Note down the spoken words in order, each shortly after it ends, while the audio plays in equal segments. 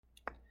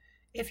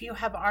If you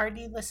have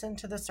already listened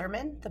to the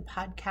sermon, the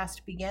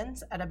podcast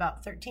begins at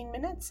about 13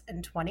 minutes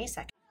and 20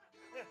 seconds.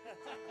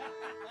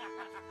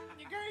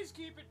 You guys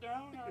keep it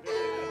down.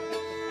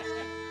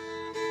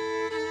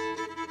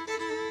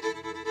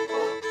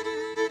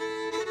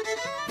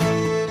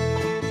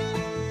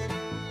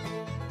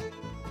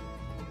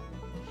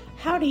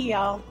 Howdy,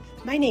 y'all.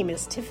 My name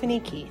is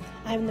Tiffany Keith.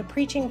 I'm the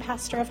preaching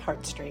pastor of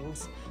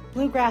Heartstrings,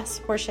 Bluegrass,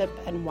 Worship,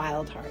 and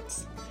Wild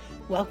Hearts.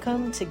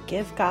 Welcome to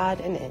Give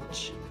God an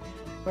Inch,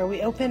 where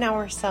we open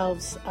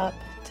ourselves up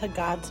to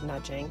God's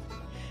nudging.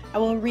 I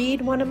will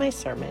read one of my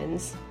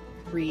sermons.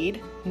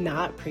 Read,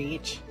 not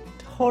preach.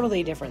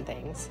 Totally different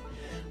things.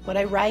 What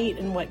I write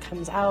and what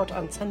comes out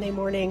on Sunday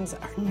mornings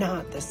are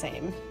not the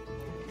same.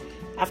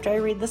 After I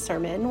read the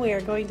sermon, we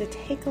are going to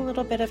take a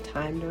little bit of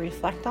time to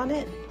reflect on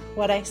it,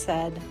 what I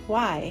said,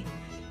 why,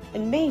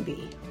 and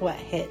maybe what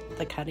hit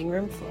the cutting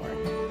room floor.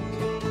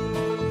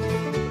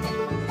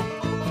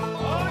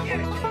 Oh, get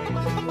it.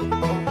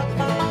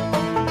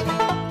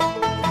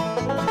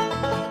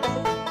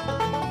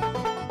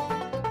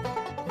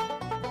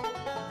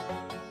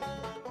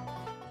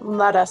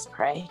 Let us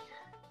pray.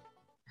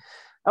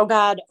 Oh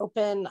God,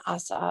 open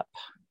us up.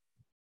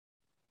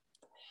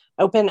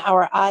 Open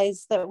our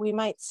eyes that we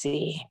might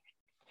see.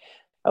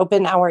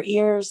 Open our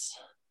ears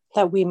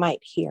that we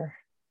might hear.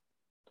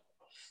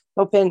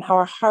 Open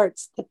our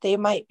hearts that they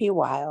might be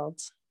wild.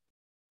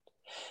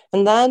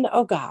 And then,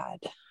 oh God,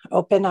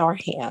 open our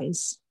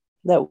hands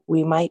that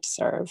we might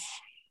serve.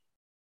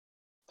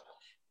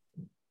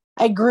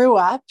 I grew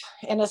up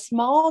in a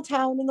small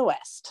town in the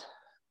West.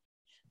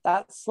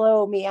 That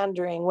slow,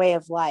 meandering way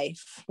of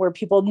life where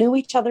people knew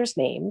each other's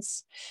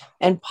names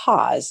and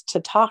paused to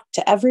talk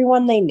to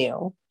everyone they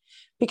knew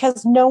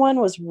because no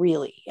one was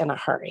really in a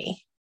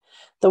hurry.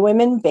 The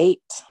women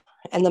baked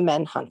and the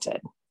men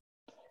hunted.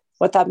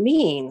 What that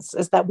means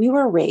is that we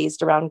were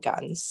raised around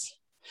guns.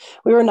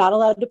 We were not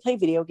allowed to play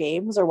video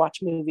games or watch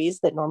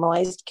movies that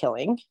normalized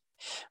killing.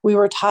 We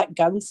were taught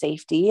gun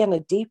safety and a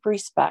deep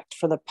respect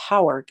for the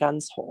power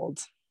guns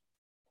hold.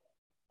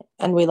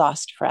 And we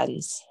lost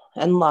friends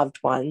and loved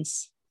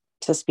ones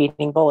to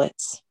speeding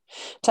bullets,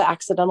 to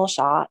accidental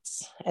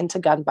shots, and to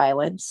gun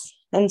violence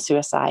and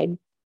suicide.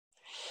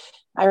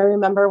 I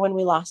remember when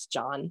we lost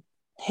John.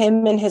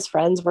 Him and his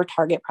friends were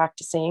target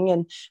practicing,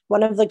 and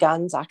one of the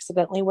guns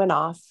accidentally went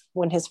off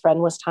when his friend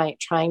was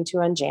trying to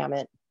unjam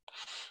it.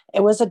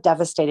 It was a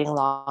devastating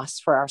loss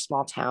for our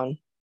small town.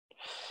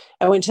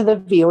 I went to the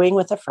viewing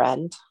with a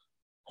friend,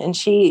 and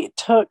she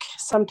took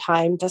some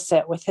time to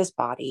sit with his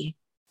body.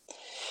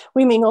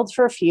 We mingled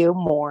for a few,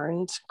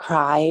 mourned,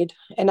 cried,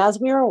 and as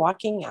we were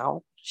walking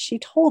out, she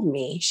told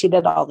me she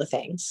did all the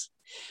things.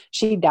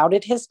 She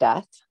doubted his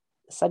death,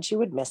 said she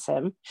would miss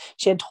him.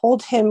 She had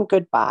told him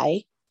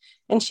goodbye,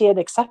 and she had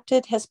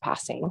accepted his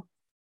passing.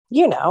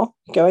 You know,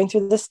 going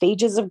through the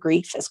stages of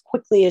grief as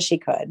quickly as she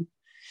could.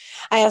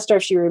 I asked her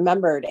if she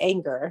remembered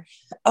anger.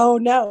 Oh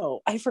no,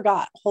 I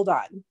forgot. Hold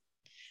on.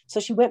 So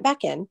she went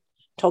back in,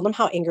 told him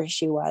how angry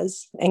she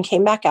was, and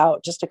came back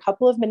out just a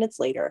couple of minutes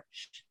later,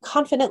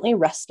 confidently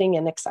resting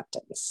in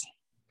acceptance.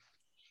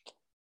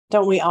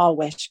 Don't we all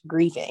wish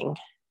grieving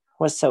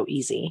was so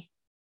easy?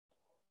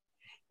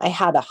 I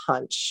had a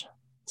hunch.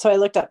 So I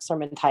looked up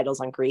sermon titles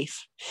on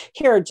grief.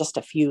 Here are just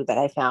a few that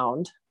I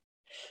found.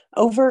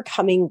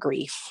 Overcoming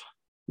grief,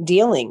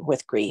 dealing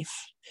with grief,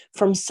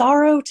 from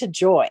sorrow to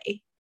joy,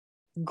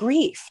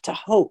 grief to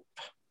hope.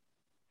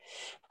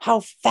 How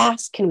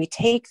fast can we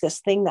take this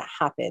thing that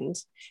happened,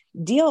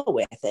 deal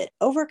with it,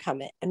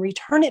 overcome it, and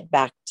return it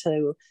back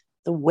to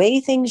the way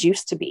things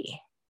used to be?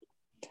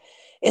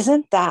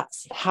 Isn't that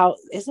how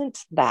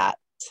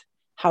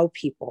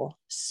people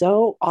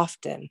so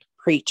often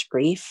preach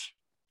grief?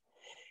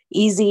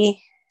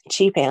 Easy,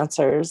 cheap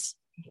answers.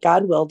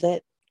 God willed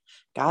it.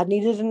 God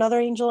needed another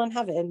angel in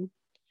heaven.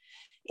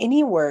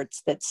 Any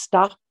words that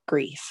stop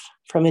grief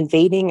from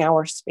invading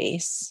our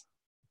space.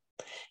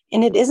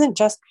 And it isn't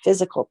just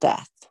physical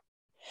death.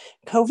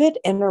 COVID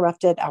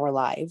interrupted our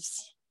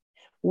lives.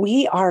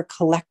 We are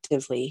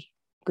collectively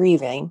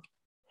grieving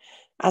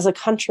as a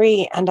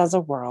country and as a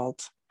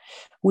world.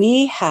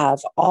 We have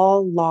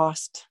all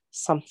lost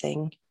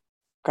something.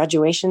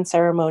 Graduation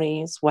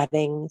ceremonies,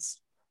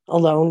 weddings,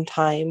 alone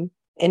time,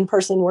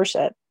 in-person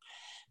worship,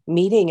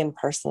 meeting in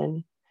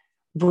person,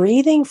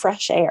 breathing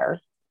fresh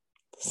air,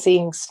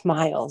 seeing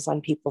smiles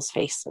on people's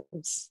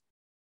faces.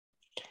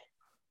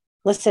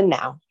 Listen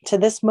now to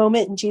this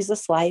moment in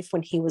Jesus' life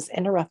when he was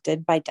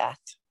interrupted by death.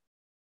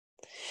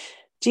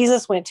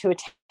 Jesus went to a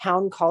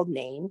town called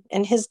Nain,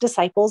 and his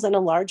disciples and a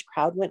large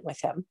crowd went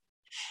with him.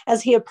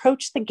 As he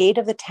approached the gate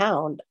of the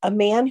town, a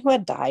man who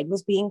had died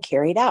was being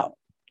carried out.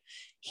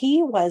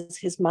 He was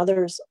his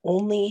mother's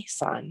only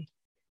son,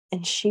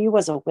 and she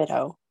was a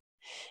widow.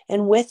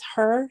 And with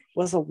her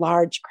was a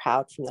large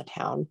crowd from the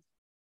town.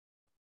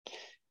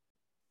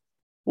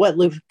 What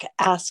Luke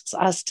asks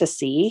us to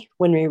see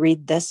when we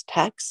read this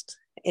text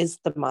is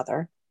the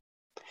mother.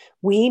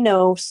 We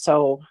know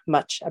so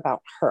much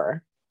about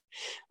her.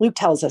 Luke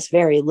tells us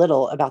very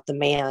little about the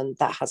man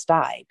that has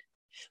died.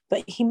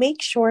 But he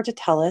makes sure to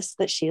tell us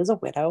that she is a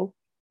widow.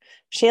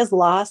 She has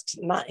lost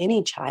not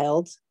any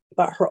child,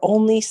 but her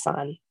only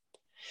son.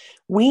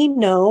 We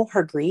know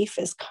her grief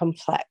is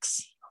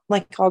complex,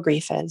 like all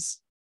grief is.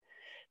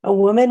 A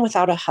woman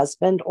without a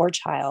husband or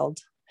child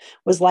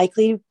was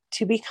likely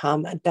to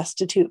become a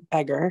destitute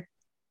beggar.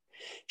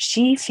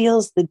 She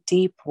feels the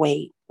deep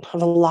weight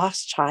of a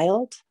lost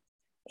child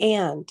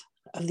and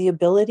of the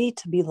ability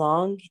to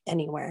belong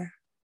anywhere.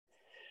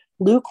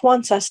 Luke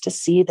wants us to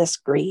see this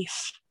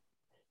grief,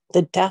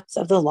 the depth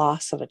of the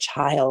loss of a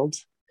child,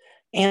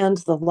 and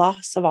the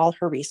loss of all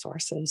her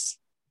resources.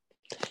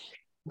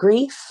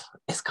 Grief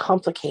is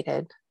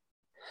complicated.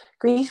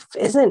 Grief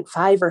isn't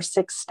 5 or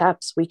 6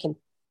 steps we can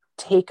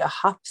take a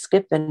hop,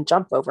 skip, and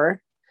jump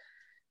over.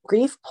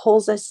 Grief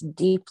pulls us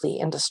deeply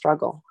into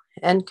struggle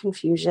and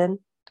confusion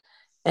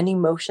and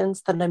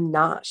emotions that I'm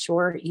not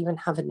sure even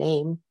have a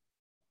name.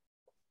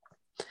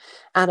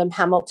 Adam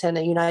Hamilton,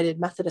 a United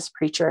Methodist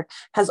preacher,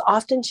 has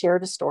often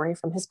shared a story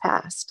from his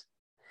past.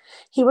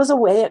 He was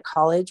away at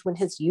college when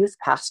his youth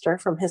pastor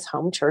from his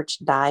home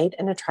church died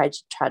in a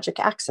tragic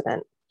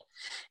accident.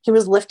 He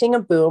was lifting a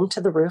boom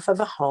to the roof of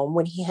a home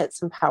when he hit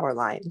some power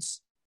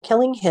lines,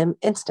 killing him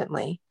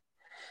instantly.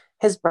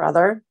 His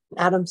brother,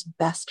 Adam's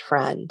best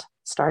friend,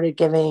 started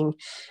giving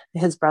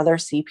his brother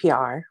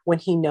CPR when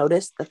he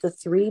noticed that the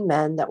 3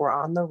 men that were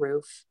on the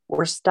roof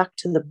were stuck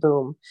to the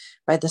boom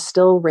by the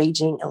still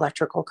raging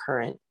electrical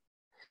current.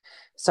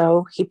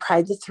 So he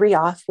pried the 3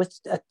 off with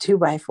a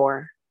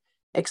 2x4,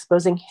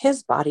 exposing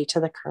his body to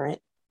the current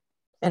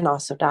and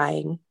also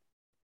dying.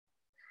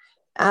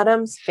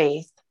 Adam's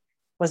faith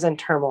was in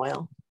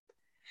turmoil.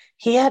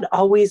 He had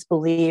always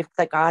believed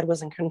that God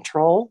was in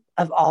control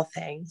of all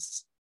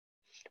things,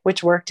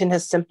 which worked in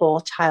his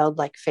simple,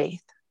 childlike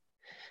faith.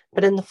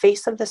 But in the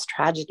face of this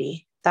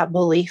tragedy, that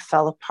belief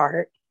fell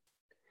apart.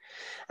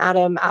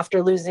 Adam,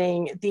 after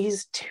losing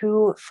these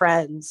 2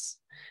 friends,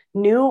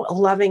 knew a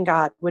loving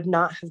God would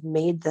not have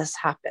made this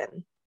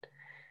happen.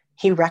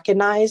 He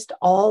recognized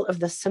all of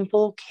the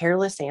simple,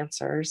 careless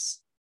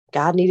answers.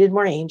 God needed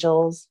more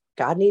angels.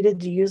 God needed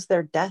to use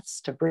their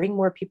deaths to bring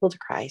more people to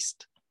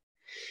Christ.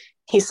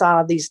 He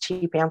saw these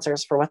cheap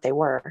answers for what they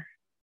were.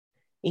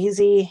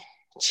 Easy,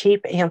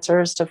 cheap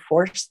answers to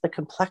force the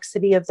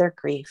complexity of their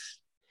grief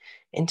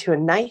into a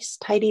nice,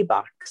 tidy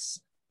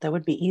box that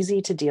would be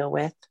easy to deal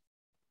with.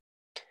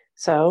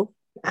 So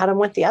Adam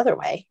went the other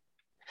way.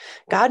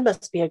 God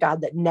must be a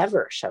God that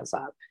never shows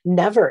up,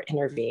 never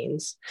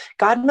intervenes.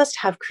 God must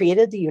have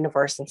created the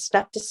universe and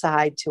stepped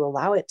aside to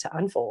allow it to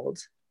unfold.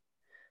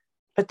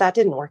 But that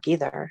didn't work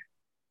either.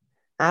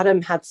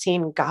 Adam had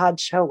seen God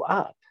show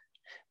up,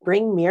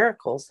 bring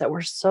miracles that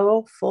were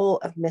so full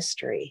of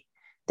mystery,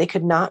 they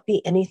could not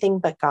be anything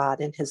but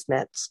God in his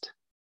midst.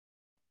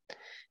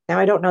 Now,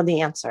 I don't know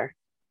the answer.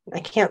 I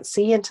can't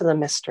see into the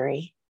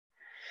mystery.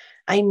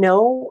 I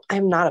know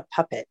I'm not a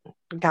puppet.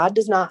 God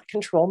does not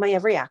control my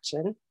every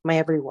action, my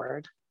every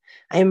word.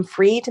 I am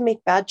free to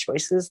make bad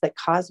choices that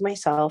cause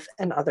myself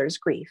and others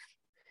grief.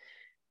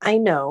 I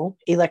know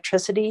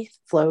electricity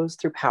flows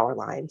through power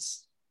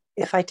lines.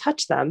 If I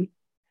touch them,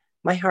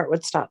 my heart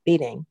would stop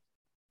beating.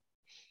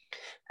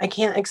 I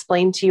can't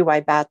explain to you why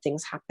bad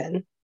things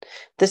happen.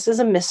 This is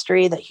a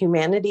mystery that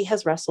humanity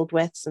has wrestled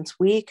with since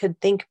we could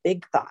think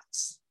big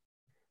thoughts.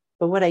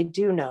 But what I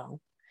do know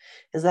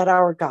is that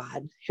our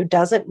God, who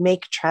doesn't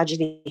make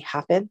tragedy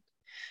happen,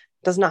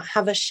 does not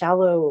have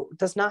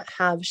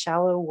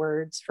shallow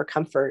words for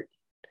comfort,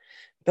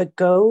 but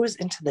goes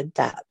into the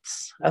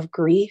depths of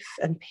grief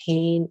and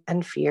pain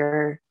and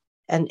fear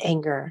and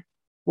anger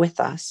with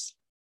us.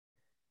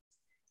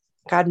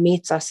 God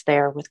meets us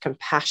there with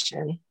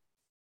compassion.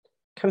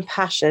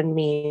 Compassion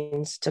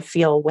means to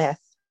feel with.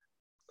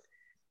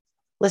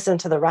 Listen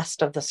to the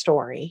rest of the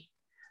story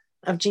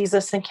of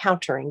Jesus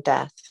encountering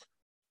death.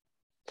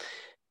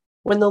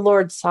 When the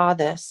Lord saw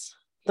this,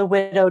 the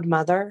widowed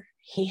mother,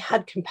 he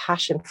had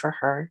compassion for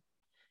her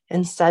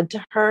and said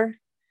to her,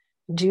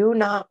 "Do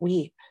not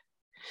weep."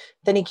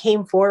 Then he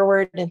came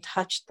forward and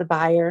touched the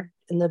bier,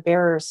 and the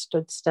bearers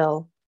stood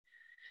still.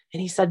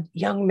 And he said,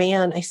 "Young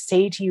man, I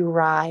say to you,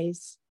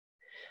 rise."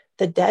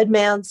 The dead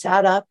man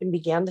sat up and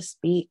began to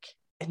speak,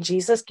 and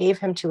Jesus gave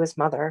him to his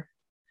mother.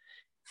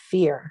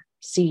 Fear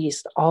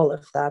seized all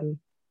of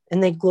them,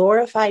 and they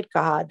glorified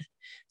God,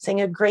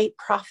 saying, "A great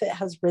prophet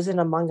has risen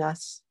among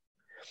us,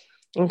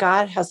 and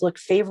God has looked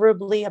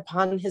favorably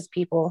upon his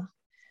people."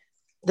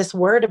 This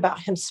word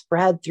about him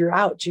spread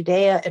throughout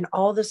Judea and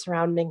all the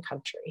surrounding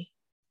country.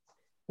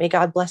 May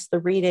God bless the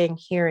reading,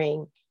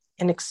 hearing,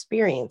 and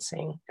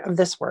experiencing of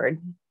this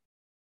word.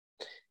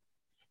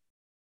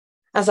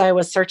 As I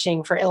was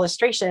searching for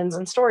illustrations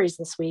and stories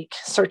this week,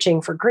 searching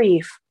for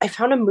grief, I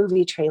found a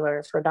movie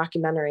trailer for a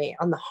documentary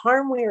on the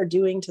harm we are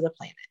doing to the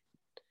planet.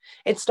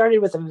 It started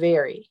with a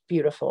very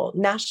beautiful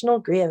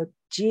National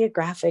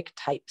Geographic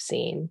type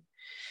scene.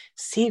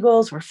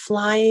 Seagulls were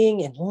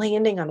flying and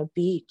landing on a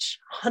beach,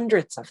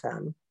 hundreds of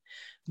them.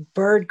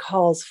 Bird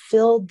calls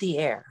filled the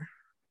air.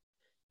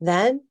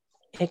 Then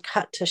it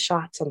cut to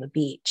shots on the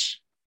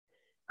beach,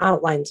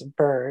 outlines of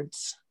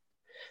birds.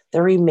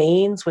 the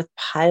remains with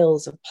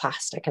piles of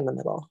plastic in the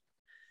middle,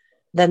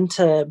 then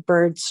to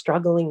birds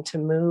struggling to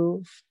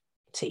move,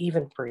 to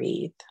even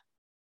breathe.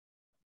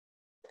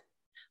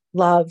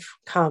 Love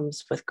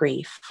comes with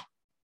grief.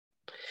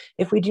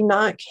 If we do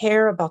not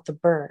care about the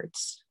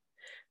birds,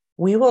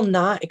 we will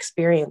not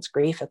experience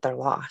grief at their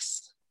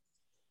loss.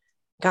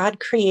 God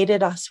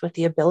created us with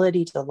the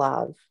ability to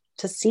love,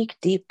 to seek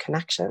deep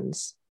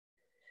connections.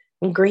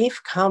 And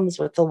grief comes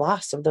with the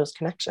loss of those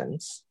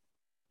connections.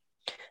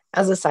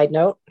 As a side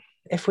note,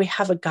 if we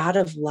have a God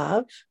of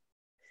love,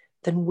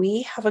 then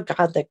we have a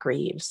God that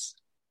grieves.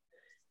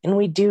 And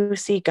we do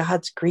see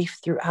God's grief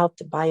throughout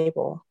the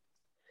Bible.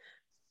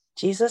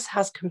 Jesus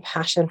has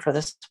compassion for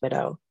this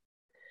widow.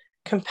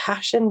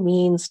 Compassion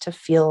means to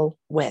feel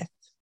with.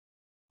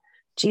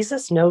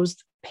 Jesus knows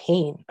the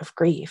pain of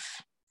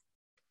grief.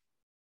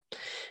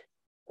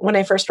 When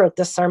I first wrote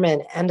this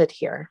sermon, it ended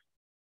here.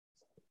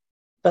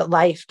 But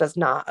life does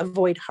not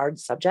avoid hard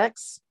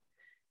subjects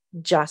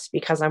just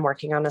because I'm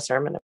working on a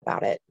sermon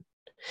about it.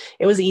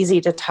 It was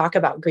easy to talk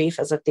about grief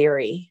as a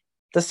theory.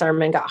 The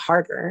sermon got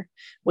harder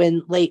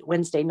when late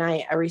Wednesday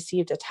night, I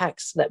received a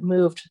text that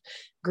moved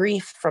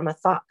grief from a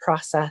thought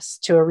process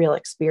to a real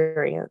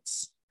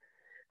experience.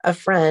 A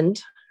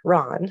friend,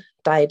 Ron,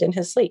 died in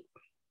his sleep.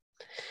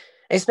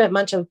 I spent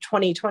much of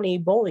 2020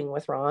 bowling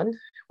with Ron.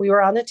 We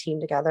were on a team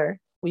together.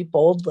 We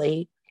bowled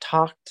late,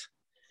 talked.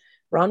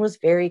 Ron was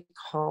very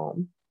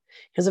calm.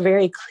 He was a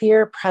very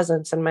clear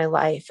presence in my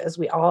life as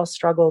we all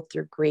struggled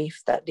through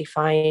grief that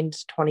defined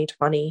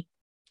 2020.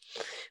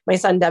 My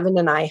son Devin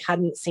and I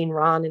hadn't seen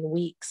Ron in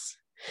weeks.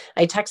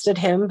 I texted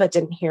him but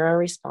didn't hear a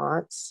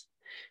response.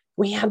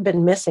 We had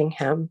been missing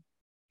him.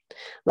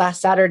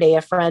 Last Saturday,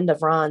 a friend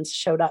of Ron's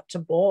showed up to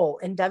bowl,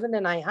 and Devin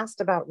and I asked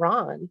about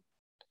Ron.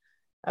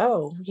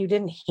 Oh, you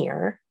didn't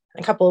hear?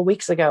 A couple of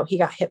weeks ago, he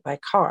got hit by a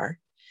car.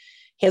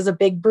 He has a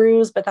big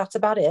bruise, but that's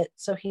about it.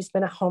 So he's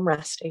been at home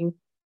resting.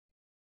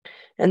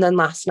 And then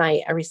last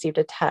night, I received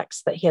a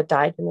text that he had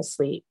died in his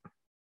sleep.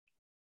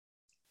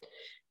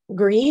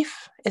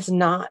 Grief is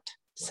not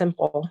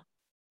simple.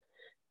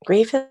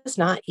 Grief is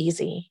not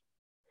easy.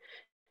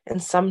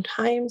 And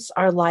sometimes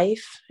our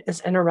life is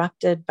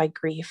interrupted by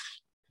grief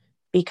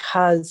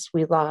because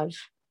we love,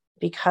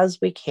 because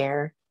we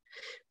care,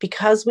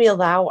 because we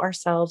allow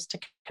ourselves to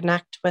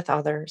connect with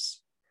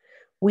others.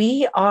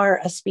 We are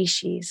a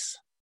species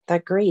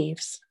that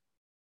grieves.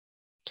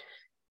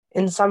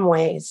 In some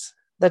ways,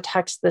 the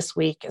text this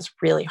week is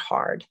really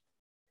hard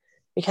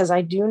because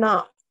I do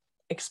not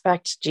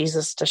expect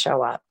Jesus to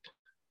show up,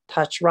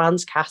 touch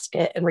Ron's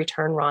casket, and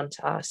return Ron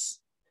to us.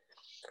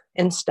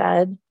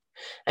 Instead,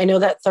 I know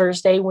that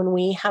Thursday when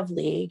we have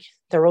league,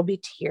 there will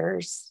be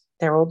tears,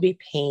 there will be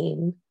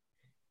pain,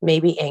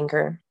 maybe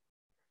anger,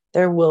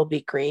 there will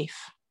be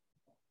grief.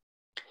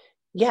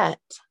 Yet,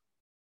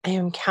 I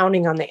am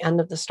counting on the end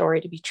of the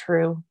story to be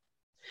true.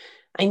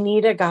 I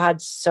need a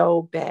God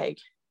so big,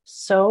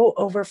 so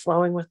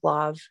overflowing with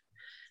love,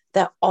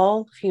 that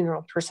all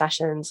funeral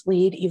processions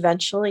lead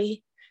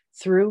eventually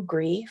through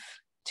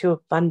grief to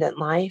abundant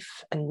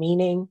life and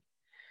meaning,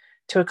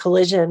 to a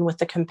collision with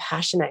the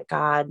compassionate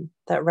God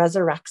that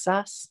resurrects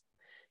us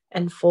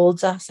and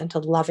folds us into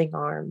loving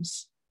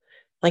arms,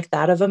 like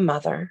that of a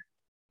mother,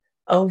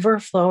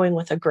 overflowing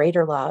with a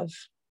greater love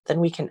than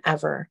we can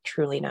ever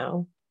truly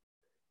know.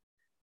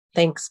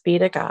 Thanks be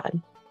to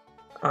God.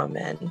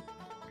 Amen.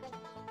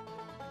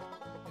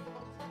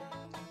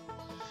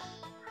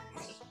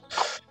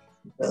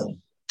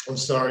 I'm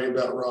sorry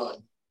about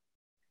Ron.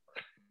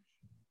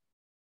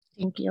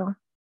 Thank you.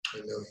 I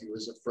know he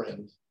was a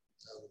friend.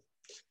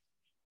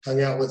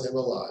 Hung out with him a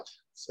lot.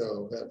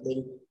 So that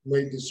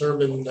made the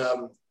sermon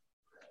that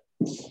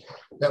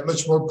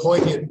much more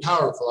poignant and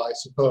powerful, I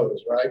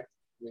suppose, right?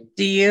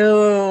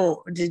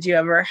 Did you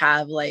ever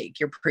have like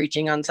you're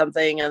preaching on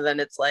something and then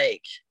it's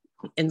like,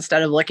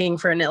 instead of looking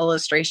for an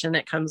illustration,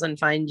 it comes and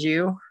finds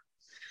you?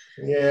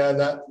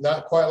 Yeah,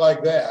 not quite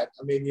like that.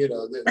 I mean,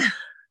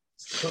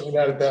 certainly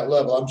not at that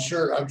level. I'm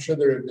sure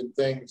there have been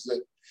things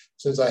that,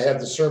 since I have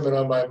the sermon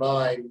on my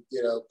mind,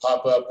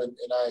 pop up and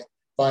I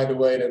find a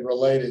way to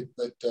relate it.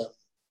 But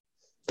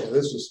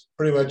this was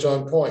pretty much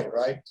on point,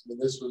 right? I mean,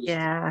 this was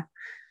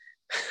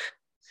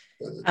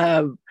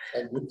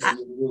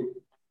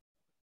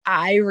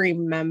I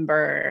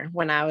remember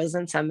when I was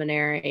in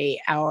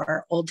seminary,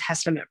 our Old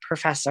Testament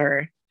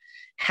professor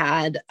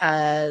had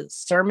a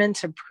sermon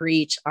to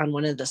preach on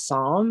one of the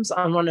Psalms,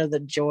 on one of the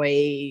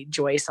joy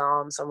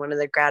Psalms, on one of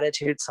the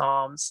gratitude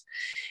Psalms.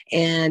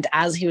 And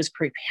as he was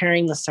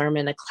preparing the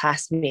sermon, a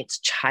classmate's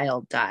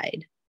child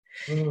died.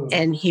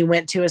 And he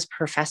went to his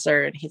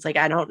professor and he's like,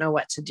 I don't know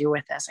what to do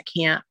with this. I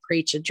can't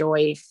preach a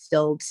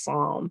joy-filled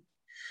Psalm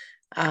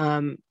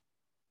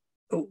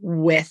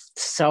with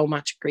so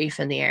much grief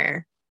in the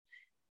air.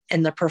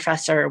 And the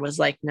professor was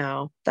like,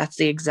 no, that's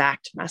the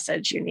exact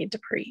message you need to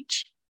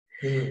preach.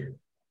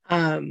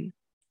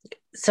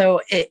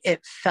 So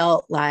it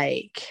feels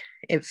like,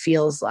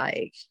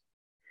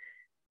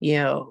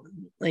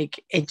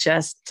 like it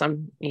just,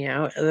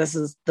 this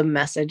is the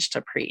message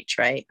to preach,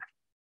 right?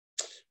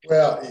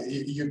 Well,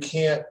 you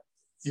can't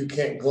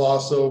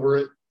gloss over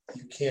it.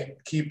 You can't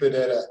keep it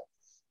at a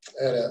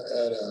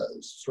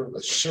sort of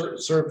a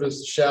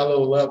surface,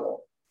 shallow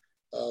level.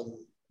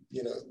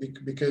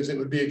 Because it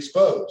would be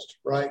exposed,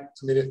 right?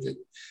 I mean,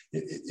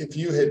 if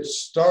you had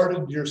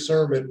started your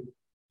sermon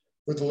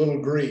with a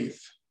little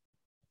grief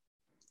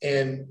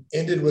and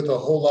ended with a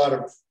whole lot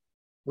of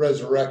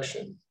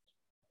resurrection,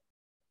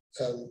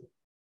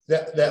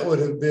 that would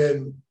have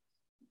been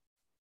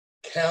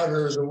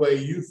counter the way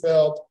you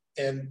felt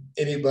and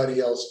anybody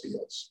else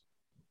feels.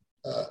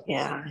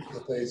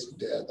 The face of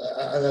death.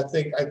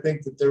 I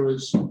think that there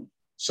was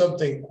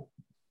something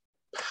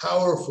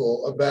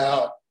powerful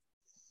about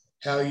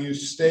how you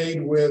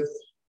stayed with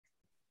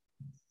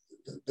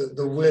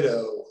the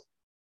widow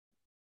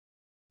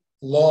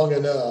long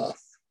enough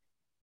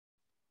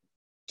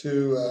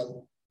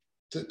to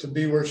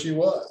be where she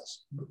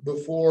was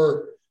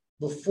before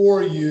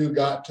you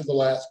got to the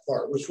last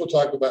part, which we'll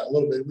talk about a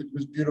little bit, which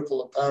was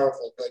beautiful and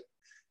powerful, but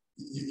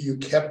you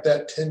kept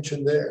that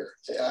tension there.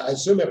 I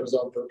assume it was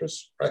on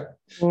purpose, right?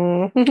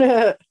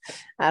 I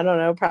don't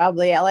know,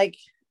 probably.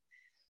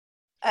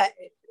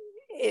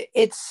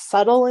 It's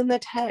subtle in the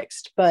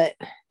text, but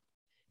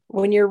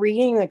when you're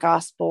reading the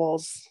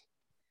Gospels,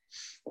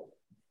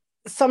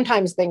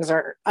 sometimes things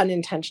are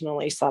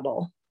unintentionally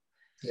subtle.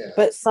 Yeah.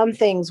 But some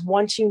things,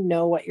 once you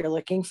know what you're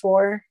looking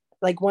for,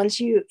 like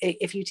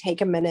if you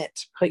take a minute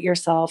to put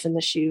yourself in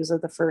the shoes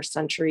of the first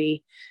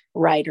century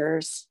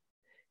writers,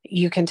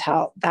 you can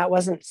tell that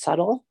wasn't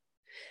subtle.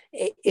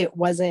 It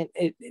wasn't,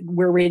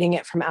 we're reading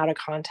it from out of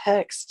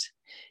context.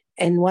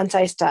 And once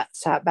I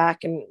sat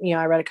back and,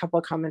 I read a couple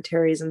of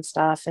commentaries and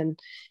stuff, and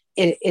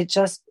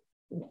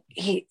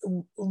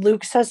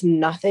Luke says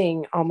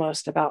nothing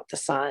almost about the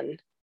son.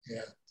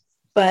 Yeah.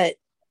 But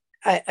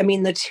I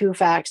mean, the two or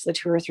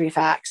three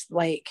facts,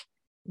 like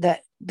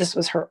that this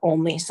was her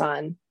only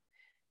son,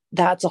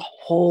 that's a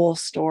whole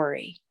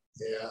story.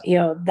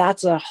 Yeah.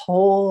 That's a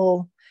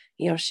whole,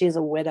 she's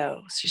a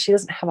widow, so she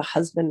doesn't have a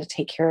husband to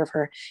take care of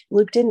her.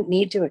 Luke didn't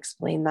need to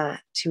explain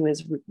that to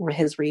his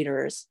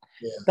readers,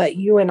 but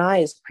you and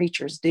I as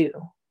preachers do.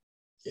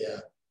 Yeah.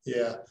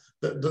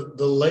 The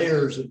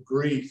layers of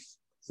grief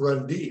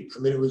run deep. I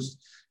mean,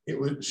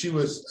 she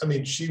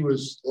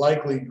was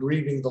likely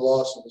grieving the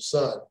loss of a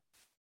son,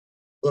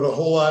 but a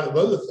whole lot of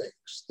other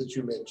things that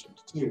you mentioned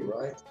too,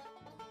 right?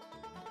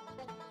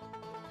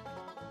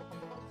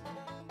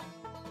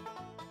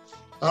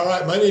 All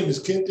right, my name is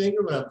Kent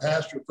Ingram, and I'm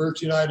pastor of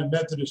First United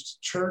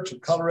Methodist Church in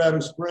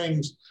Colorado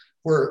Springs,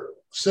 where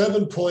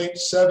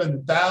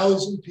 7.7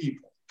 thousand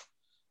people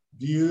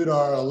viewed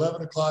our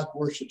 11 o'clock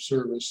worship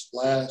service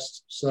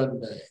last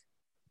Sunday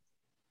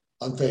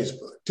on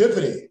Facebook.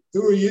 Tiffany,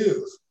 who are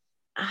you?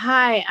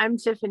 Hi, I'm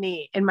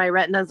Tiffany, and my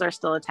retinas are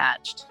still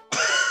attached.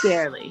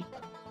 Barely.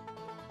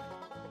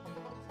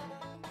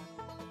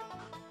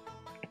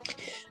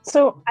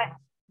 So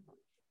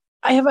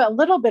I have a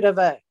little bit of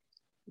a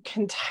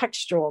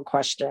contextual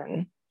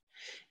question.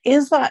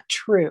 Is that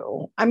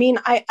true? I mean,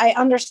 I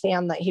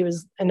understand that he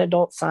was an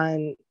adult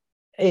son,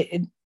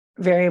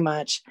 very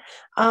much.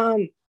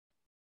 But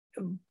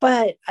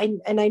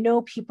I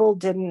know people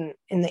in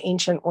the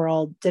ancient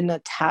world didn't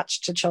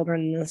attach to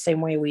children in the same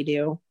way we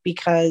do,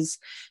 because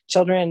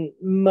children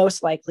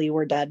most likely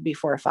were dead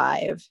before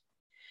 5.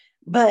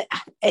 But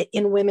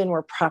in women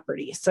were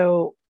property.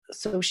 So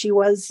she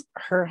was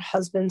her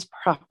husband's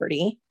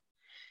property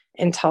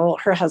until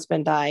her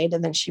husband died,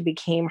 and then she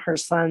became her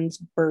son's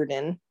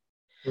burden.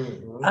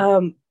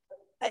 Mm-hmm.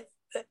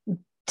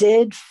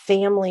 Did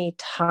family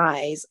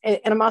ties,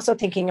 and I'm also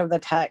thinking of the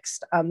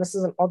text. This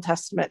is an Old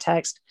Testament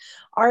text.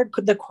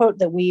 The quote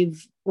that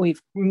we've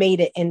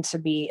made it into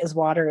be is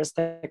blood is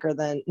thicker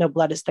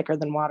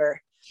than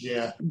water.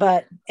 Yeah.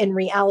 But in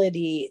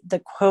reality, the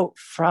quote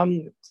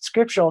from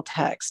scriptural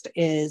text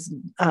is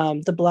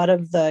the blood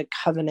of the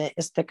covenant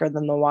is thicker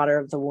than the water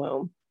of the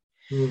womb.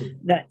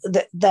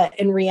 That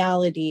in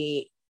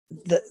reality,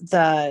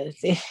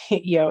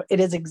 it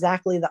is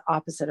exactly the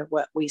opposite of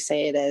what we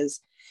say it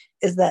is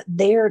that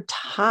their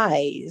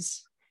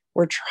ties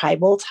were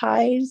tribal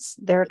ties.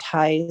 Their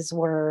ties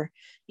were,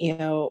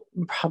 I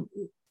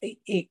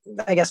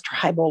guess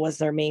tribal was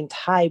their main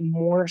tie,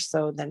 more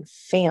so than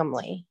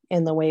family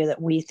in the way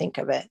that we think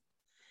of it.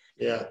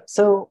 Yeah.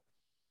 So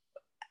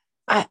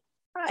I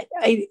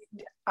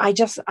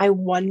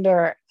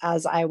wonder,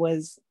 as I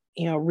was,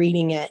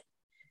 reading it,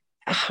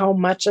 how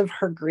much of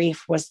her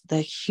grief was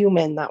the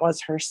human that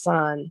was her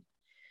son.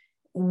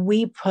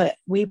 We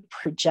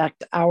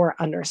project our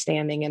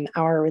understanding and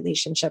our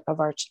relationship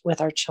with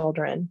our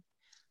children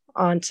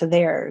onto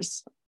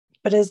theirs.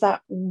 But is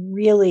that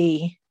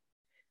really,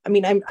 I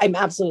mean, I'm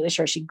absolutely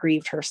sure she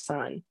grieved her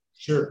son.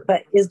 Sure.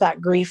 But is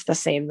that grief the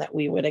same that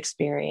we would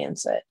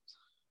experience it?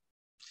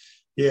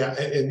 Yeah.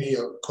 And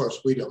of course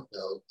we don't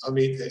know. I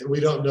mean, we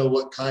don't know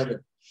what kind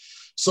of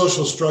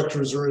social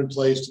structures are in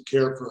place to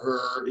care for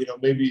her.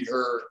 Maybe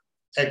her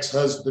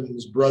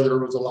ex-husband's brother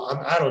was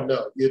alive. I don't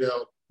know,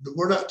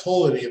 we're not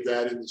told any of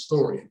that in the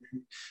story. I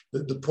mean,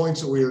 the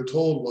points that we were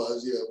told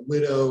was,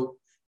 widow,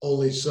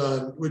 only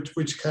son,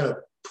 which kind of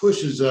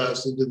pushes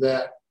us into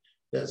that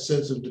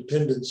sense of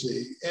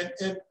dependency.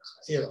 And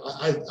you know,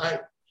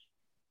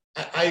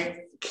 I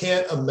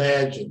can't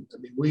imagine. I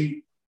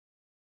mean,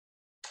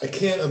 I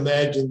can't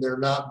imagine there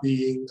not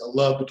being a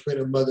love between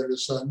a mother and a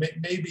son.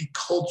 Maybe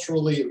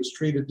culturally it was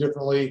treated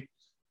differently.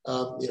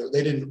 You know,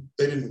 they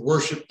didn't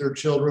worship their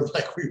children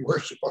like we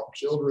worship our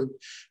children.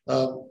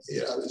 So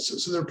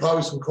there are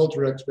probably some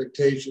cultural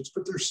expectations,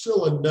 but there's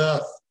still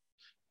enough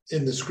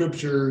in the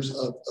scriptures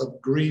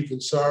of grief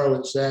and sorrow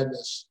and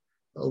sadness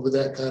over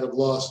that kind of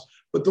loss.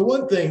 But the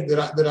one thing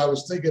that I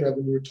was thinking of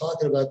when you were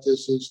talking about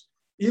this is,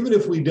 even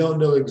if we don't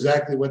know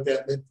exactly what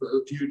that meant for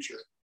her future,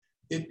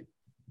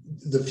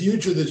 the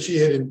future that she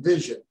had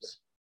envisioned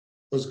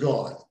was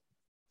gone.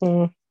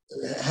 Mm.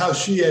 How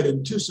she had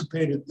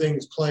anticipated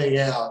things playing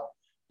out,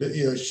 that,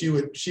 you know, she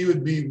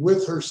would be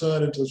with her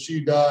son until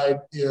she died,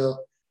 you know.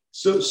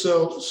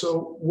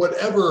 So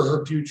whatever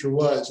her future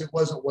was, it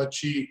wasn't what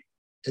she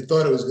had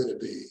thought it was going to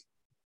be.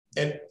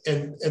 And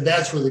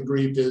that's where the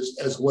grief is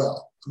as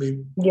well. I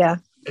mean, yeah,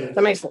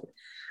 that makes sense.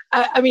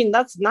 I mean,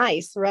 that's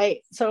nice,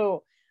 right?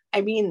 So,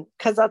 I mean,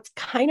 because that's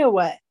kind of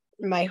what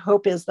my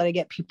hope is that I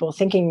get people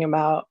thinking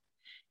about,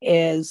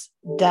 is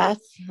death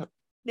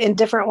in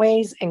different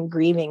ways and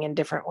grieving in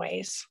different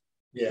ways.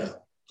 Yeah.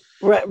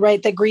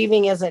 Right. The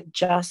grieving isn't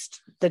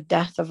just the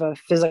death of a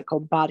physical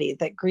body.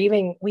 That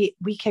grieving, we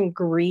can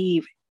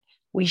grieve.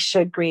 We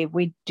should grieve.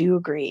 We do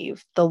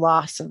grieve the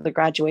loss of the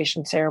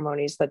graduation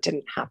ceremonies that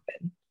didn't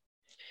happen.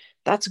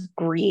 That's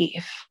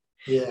grief.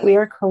 Yeah. We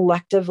are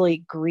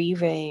collectively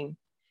grieving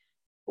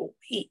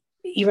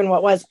even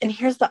what was. And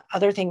here's the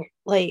other thing,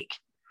 like,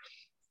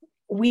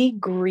 we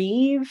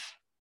grieve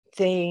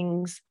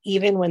things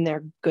even when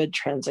they're good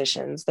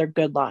transitions, they're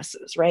good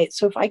losses, right?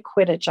 So if I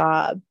quit a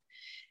job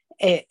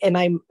and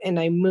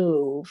I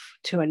move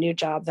to a new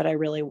job that I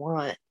really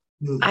want,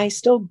 I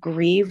still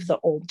grieve the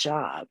old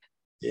job.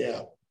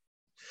 Yeah.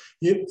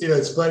 You know,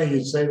 it's funny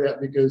you say that,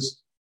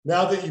 because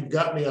now that you've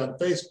got me on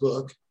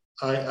Facebook,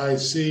 I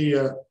see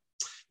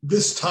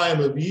this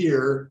time of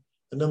year,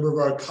 a number of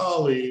our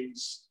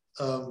colleagues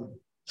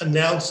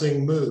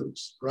announcing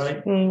moves,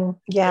 right?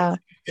 Yeah.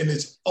 And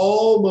it's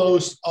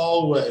almost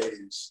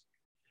always,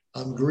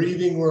 I'm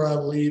grieving where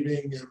I'm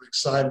leaving and I'm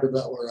excited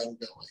about where I'm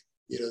going.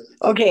 You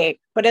know. Okay,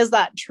 but is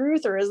that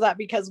truth, or is that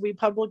because we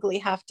publicly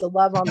have to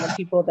love on the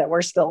people that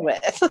we're still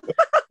with?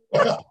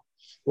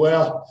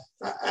 well,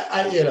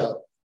 I you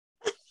know,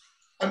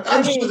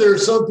 I'm sure there are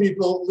some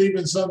people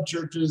leaving some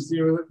churches,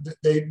 you know,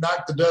 they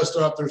knock the dust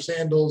off their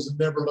sandals and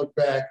never look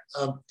back.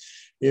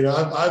 You know,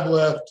 I've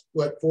left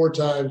 4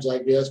 times, I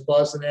guess: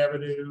 Boston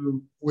Avenue,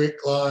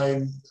 Wick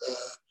Line,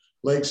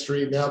 Lake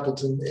Street, and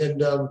Appleton.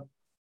 And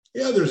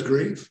yeah, there's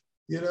grief.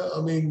 You know,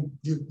 I mean,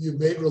 you've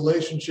made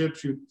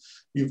relationships,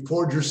 you've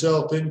poured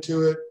yourself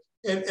into it,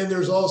 and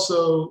there's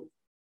also,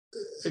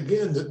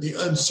 again, the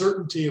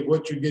uncertainty of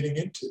what you're getting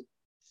into,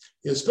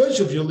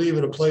 especially if you leave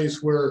in a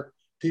place where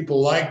people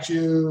liked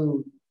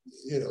you.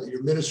 You know,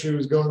 your ministry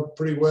was going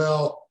pretty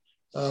well.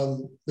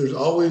 There's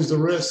always the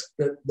risk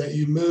that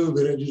you move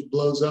and it just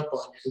blows up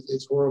on you.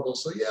 It's horrible.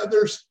 So yeah,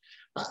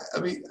 I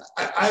mean,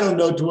 I don't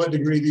know to what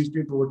degree these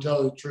people were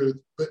telling the truth,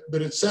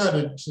 but it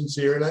sounded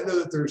sincere, and I know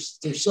that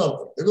there's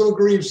something. They're going to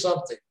grieve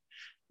something,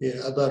 you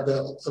know, about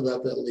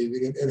that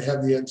leaving and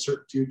have the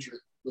uncertain future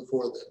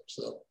before them.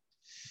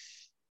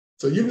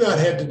 So you've not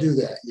had to do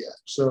that yet.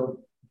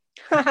 So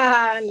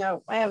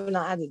no, I have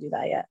not had to do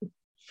that yet.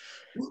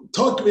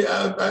 Talk to me.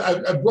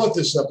 I brought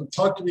this up, but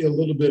talk to me a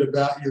little bit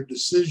about your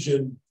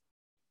decision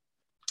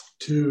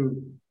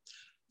to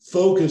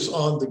focus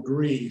on the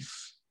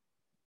grief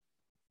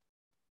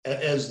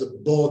as the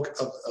bulk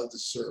of the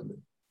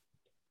sermon.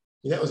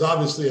 And that was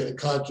obviously a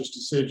conscious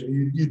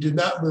decision. You did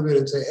not move in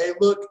and say, hey,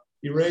 look,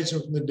 you raised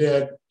him from the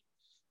dead.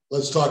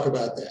 Let's talk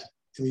about that.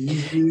 I mean,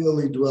 you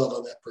really dwelled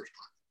on that first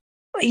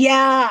part.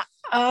 Yeah.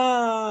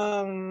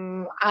 Oh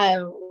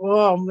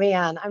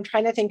man, I'm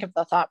trying to think of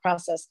the thought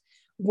process.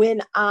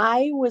 When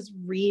I was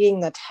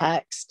reading the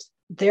text,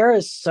 there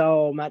is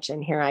so much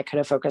in here I could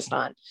have focused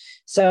on.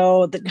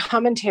 So the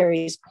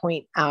commentaries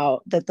point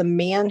out that the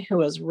man who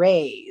was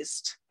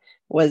raised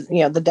was, you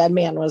know, the dead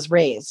man was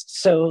raised.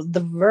 So the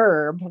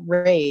verb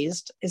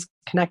raised is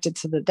connected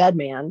to the dead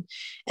man.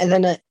 And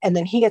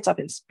then he gets up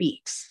and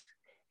speaks,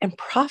 and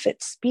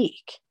prophets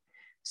speak.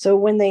 So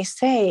when they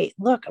say,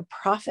 look, a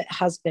prophet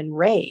has been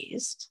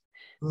raised,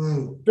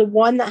 the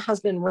one that has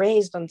been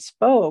raised and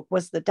spoke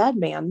was the dead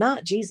man,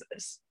 not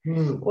Jesus,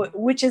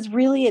 which is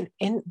really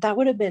that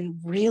would have been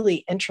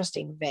really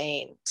interesting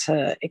vein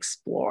to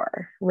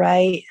explore,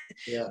 right?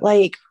 Yeah.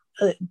 Like,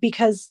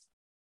 because,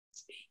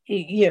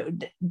 you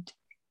know,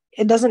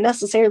 it doesn't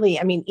necessarily,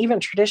 I mean, even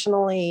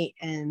traditionally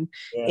and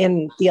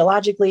in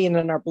theologically and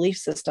in our belief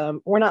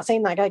system, we're not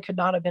saying that guy could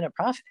not have been a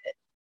prophet.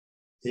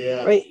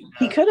 Yeah. Right.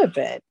 He could have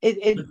been.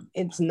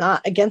 It's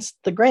not against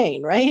the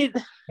grain, right?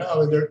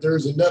 No,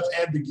 there's enough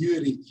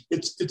ambiguity.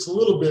 It's a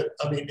little bit,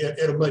 I mean,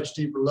 at a much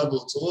deeper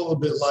level, it's a little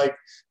bit like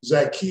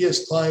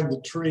Zacchaeus climbed the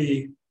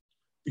tree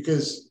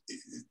because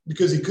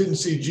he couldn't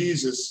see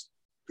Jesus,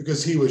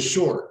 because he was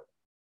short.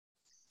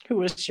 Who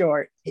was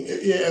short?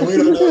 Yeah, we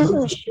don't know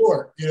who was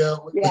short, Yeah.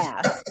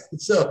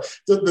 So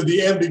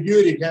the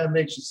ambiguity kind of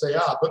makes you say,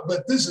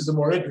 but this is a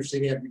more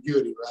interesting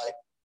ambiguity, right?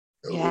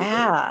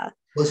 Yeah.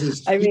 Was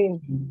his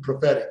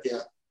prophetic?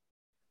 Yeah.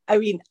 I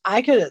mean,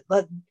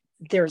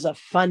 there's a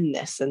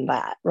funness in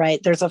that,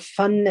 right? There's a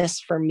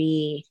funness for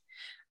me.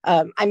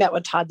 I met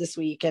with Todd this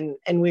week and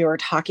we were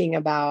talking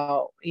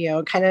about,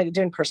 kind of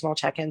doing personal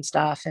check-in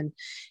stuff. And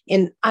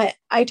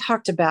I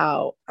talked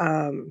about,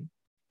 so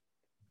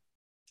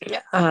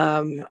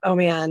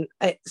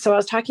I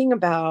was talking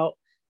about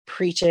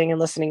preaching and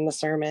listening to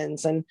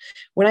sermons. And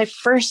when I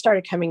first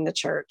started coming to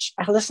church,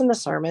 I listened to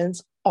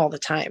sermons all the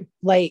time.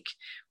 Like,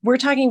 we're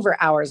talking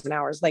for hours and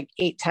hours, like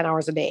 8-10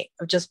 hours a day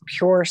of just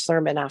pure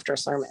sermon after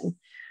sermon.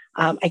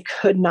 I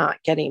could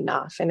not get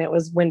enough. And it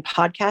was when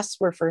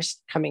podcasts were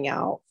first coming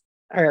out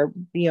or,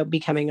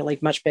 becoming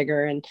like much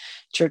bigger, and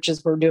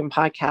churches were doing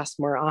podcasts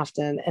more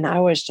often. And I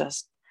was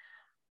just,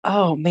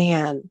 oh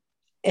man,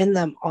 in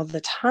them all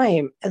the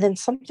time. And then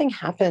something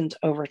happened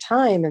over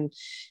time. And,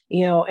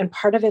 and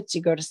part of it's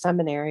you go to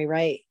seminary,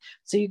 right?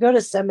 So you go to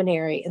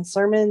seminary and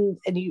sermon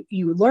and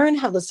you learn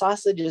how the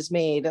sausage is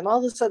made. And all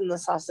of a sudden the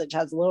sausage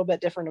has a little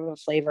bit different of a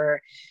flavor.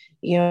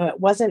 It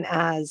wasn't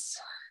as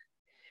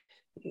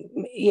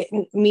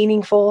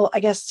meaningful. I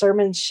guess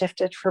sermons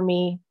shifted for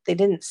me. They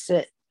didn't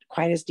sit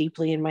quite as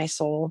deeply in my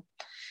soul.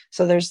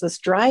 So there's this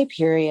dry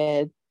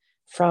period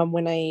from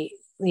when I,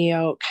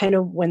 kind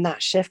of when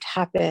that shift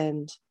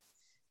happened,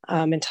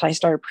 until I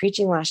started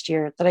preaching last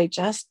year, that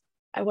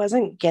I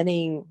wasn't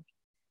getting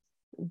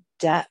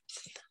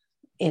depth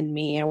in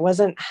me. I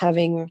wasn't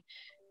having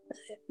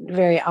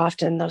very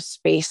often those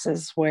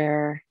spaces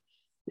where,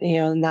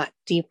 in that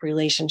deep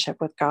relationship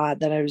with God,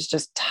 that I was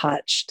just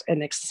touched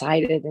and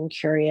excited and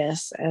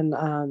curious.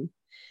 And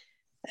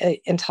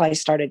until I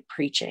started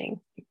preaching.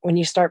 When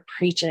you start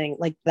preaching,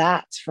 like,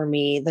 that's for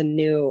me the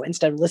new,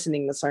 instead of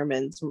listening to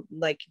sermons,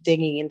 like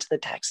digging into the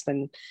text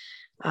and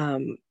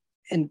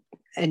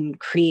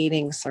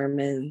creating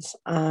sermons.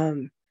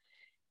 And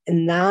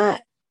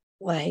that,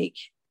 like,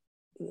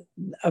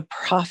 a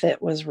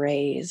prophet was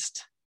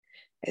raised,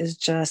 is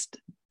just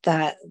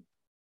that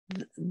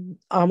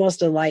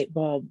almost a light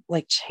bulb,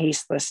 like,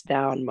 chase this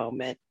down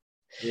moment.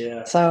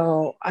 Yeah.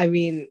 So, I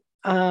mean,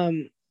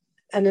 and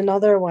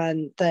another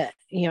one that,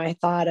 I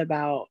thought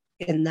about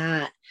in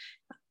that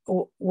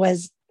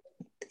was,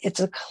 it's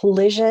a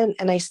collision.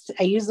 And I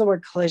use the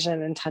word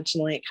collision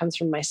intentionally. It comes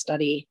from my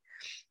study,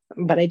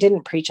 but I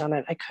didn't preach on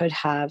it. I could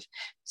have.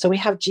 So we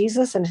have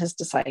Jesus and his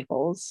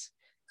disciples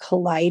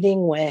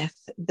colliding with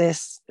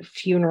this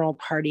funeral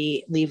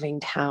party leaving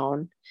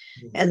town.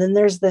 Mm-hmm. And then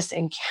there's this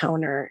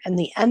encounter, and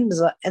the end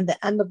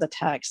of the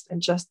text,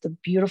 and just the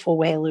beautiful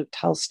way Luke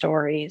tells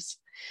stories.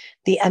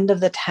 The end of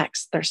the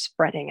text, they're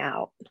spreading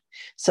out.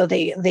 So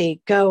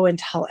they go and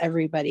tell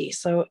everybody.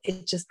 So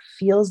it just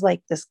feels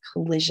like this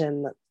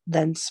collision that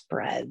then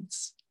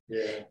spreads.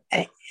 Yeah.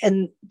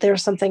 And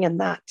there's something in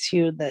that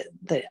too, that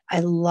I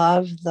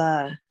love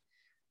the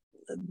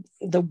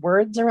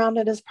words around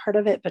it as part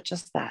of it, but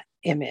just that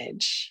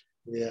image.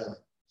 Yeah.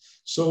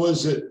 So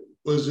was it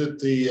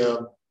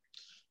the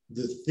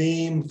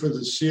theme for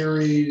the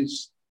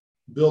series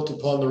built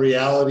upon the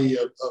reality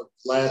of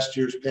last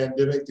year's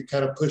pandemic that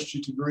kind of pushed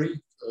you to grief?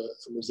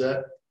 Was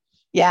that?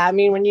 Yeah. I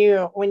mean, when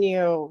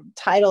you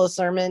title a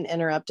sermon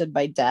 "Interrupted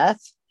by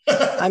Death,"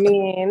 I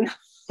mean,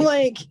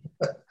 like,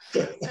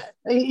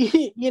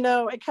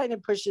 it kind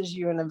of pushes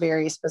you in a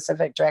very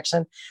specific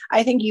direction.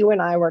 I think you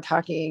and I were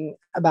talking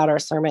about our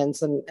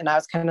sermons, and I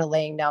was kind of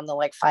laying down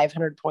the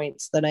 500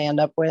 points that I end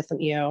up with,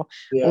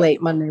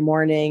 late Monday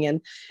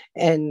morning.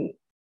 And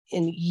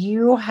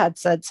you had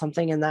said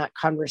something in that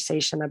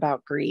conversation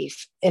about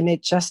grief. And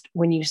it just,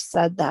 when you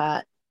said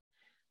that,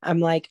 I'm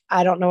like,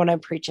 I don't know what I'm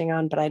preaching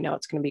on, but I know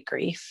it's going to be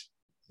grief.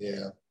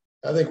 Yeah.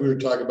 I think we were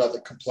talking about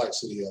the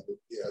complexity of it,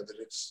 that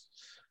it's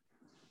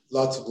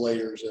lots of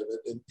layers of it.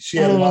 And she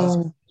had lots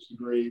of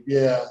grief.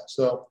 Yeah.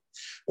 So,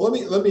 well,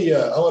 let me,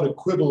 I want to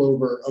quibble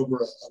over a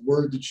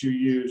word that you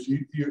used.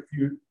 You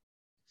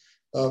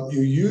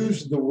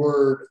used the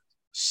word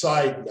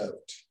side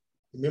note.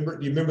 Do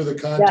you remember the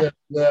context of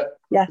that?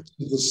 Yeah.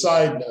 The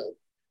side note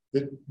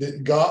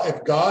that God,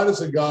 if God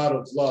is a God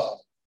of love,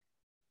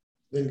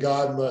 then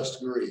God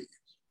must grieve.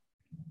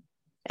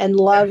 And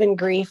love and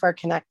grief are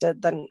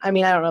connected. Then, I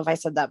mean, I don't know if I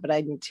said that, but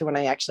I need to when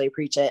I actually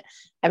preach it.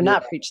 I've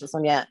not preached this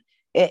one yet.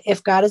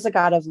 If God is a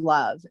God of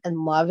love,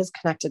 and love is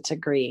connected to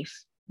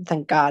grief,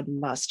 then God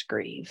must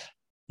grieve.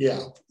 Yeah.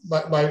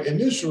 My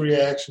initial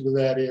reaction to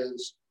that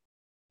is,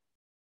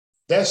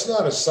 that's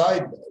not a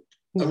side note.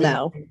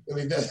 No. I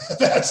mean, that's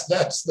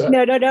the...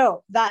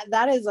 No.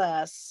 That is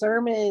a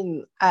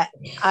sermon.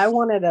 I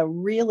wanted a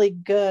really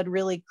good,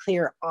 really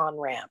clear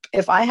on-ramp.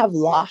 If I have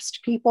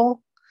lost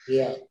people,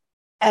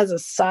 as a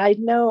side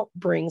note,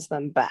 brings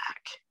them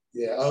back.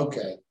 Yeah.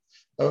 Okay.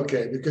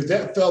 Because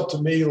that felt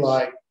to me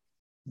like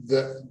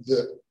this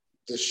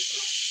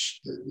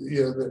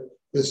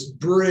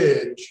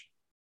bridge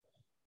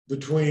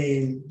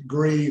between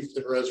grief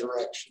and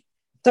resurrection.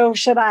 So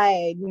should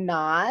I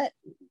not,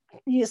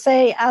 you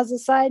say, as a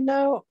side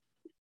note?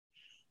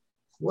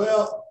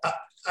 Well,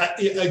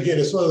 again,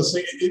 it's one of those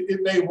things.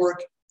 It may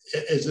work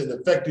as an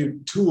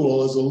effective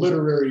tool, as a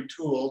literary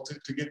tool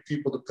to get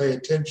people to pay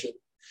attention.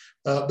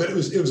 But it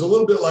was a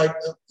little bit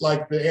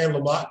like the Anne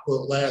Lamott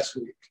quote last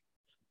week.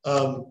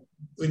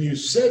 When you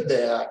said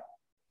that,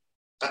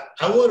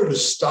 I wanted to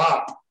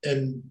stop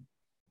and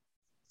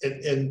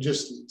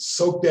just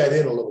soak that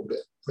in a little bit.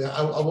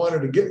 I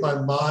wanted to get my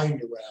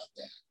mind around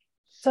that.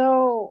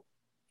 So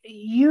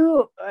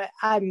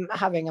I'm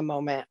having a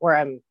moment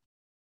where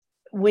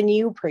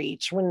when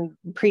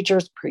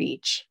preachers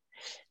preach,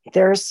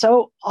 there's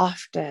so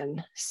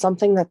often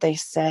something that they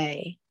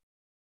say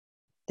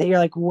that you're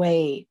like,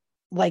 wait,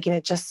 like, and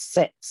it just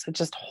sits, it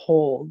just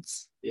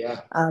holds.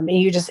 Yeah. And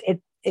you just,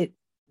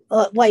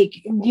 like,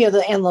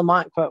 the Anne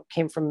Lamott quote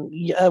came from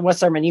what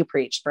sermon you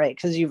preached, right?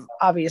 Because you've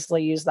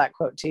obviously used that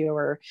quote too,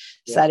 or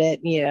said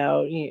it,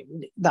 the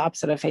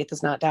opposite of faith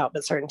is not doubt,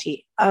 but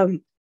certainty.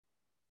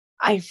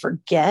 I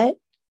forget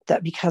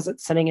that because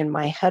it's sitting in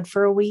my head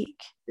for a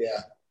week.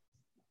 Yeah.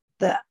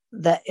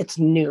 That it's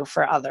new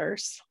for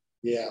others.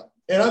 Yeah.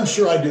 And I'm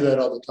sure I do that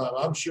all the time.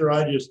 I'm sure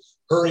I just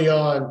hurry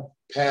on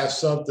past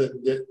something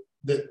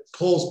that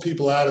pulls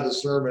people out of the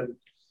sermon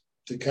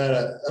to kind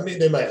of,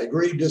 they might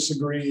agree,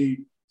 disagree.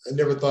 I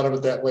never thought of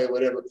it that way,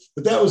 whatever.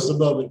 But that was the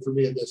moment for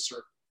me in this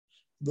sermon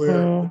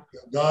where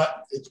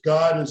if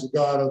God is a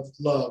God of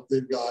love,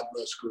 then God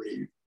must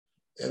grieve.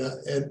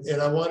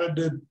 And I wanted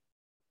to,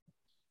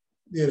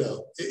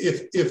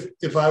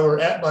 if I were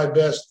at my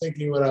best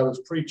thinking when I was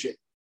preaching,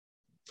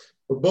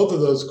 for both of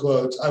those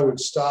quotes, I would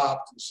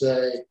stop and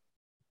say,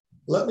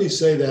 let me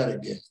say that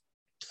again.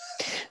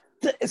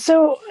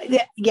 So,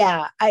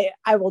 yeah,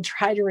 I will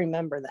try to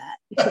remember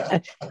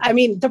that.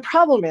 The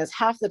problem is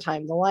half the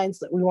time the lines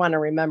that we want to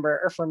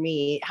remember, or for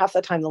me, half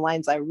the time the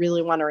lines I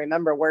really want to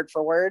remember word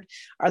for word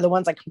are the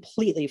ones I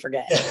completely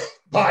forget.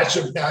 I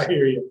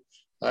hear you.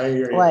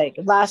 Like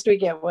last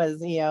week it was,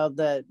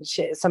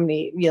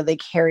 somebody,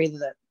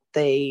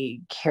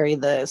 they carry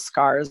the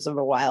scars of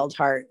a wild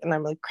heart. And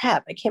I'm like,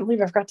 crap, I can't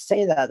believe I forgot to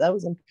say that. That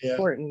was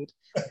important.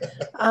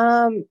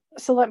 Yeah.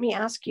 So let me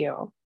ask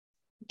you,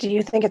 do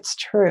you think it's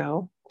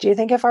true? Do you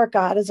think if our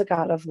God is a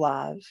God of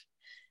love,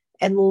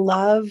 and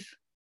love,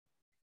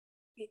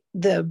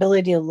 the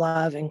ability to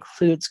love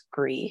includes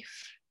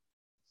grief,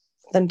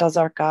 then does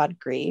our God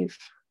grieve?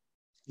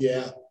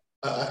 Yeah,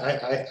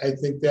 I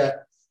think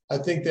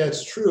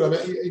that's true.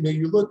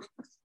 You look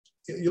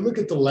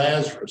at the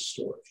Lazarus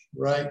story,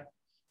 right?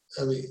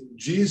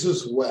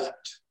 Jesus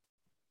wept.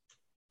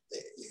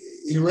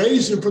 He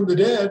raised him from the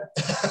dead,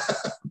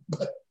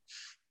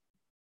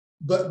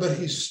 but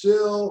he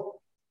still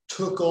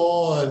took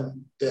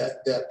on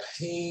that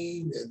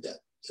pain and that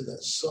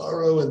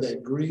sorrow and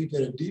that grief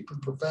in a deep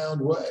and profound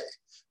way.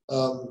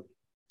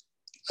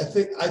 I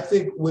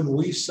think when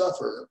we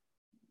suffer,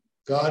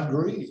 God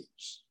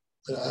grieves.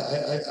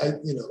 I've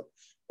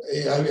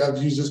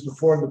used this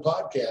before in the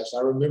podcast.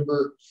 I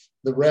remember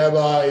the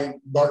Rabbi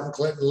Martin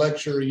Clinton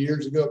lecture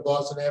years ago at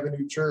Boston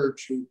Avenue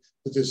Church, who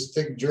with this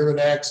thick German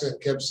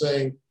accent kept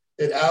saying,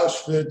 at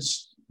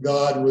Auschwitz,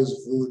 God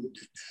was wounded.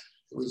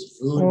 It was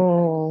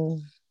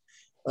wounded.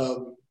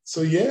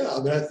 So yeah,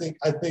 I think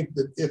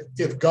that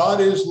if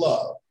God is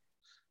love,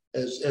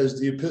 as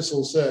the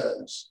epistle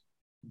says,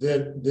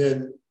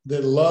 then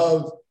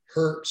love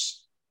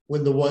hurts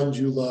when the ones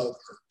you love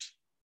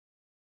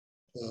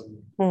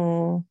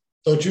hurt.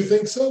 Don't you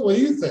think so? What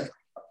do you think?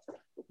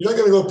 You're not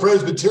going to go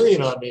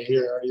Presbyterian on me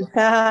here, are you?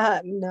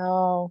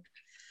 No.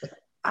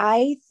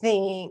 I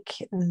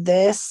think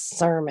this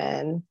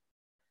sermon,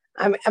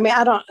 I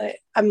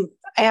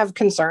have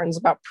concerns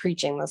about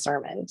preaching the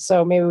sermon,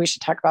 so maybe we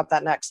should talk about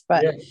that next.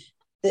 But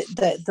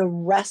the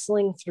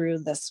wrestling through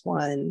this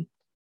one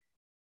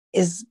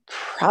is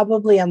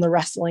probably on the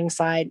wrestling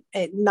side,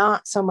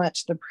 not so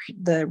much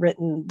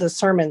the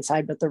sermon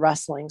side, but the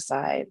wrestling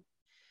side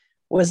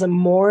was a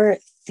more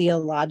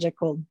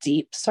theological,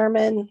 deep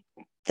sermon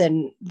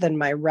than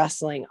my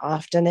wrestling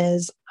often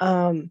is,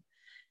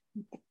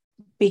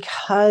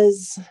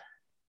 because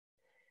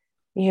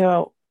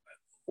the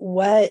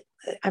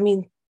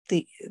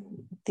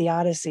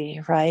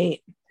Odyssey,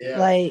 right?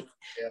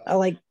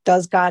 Like,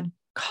 does God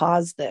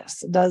cause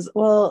this?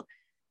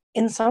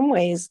 In some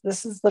ways,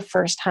 this is the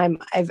first time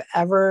I've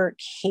ever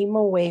came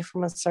away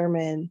from a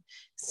sermon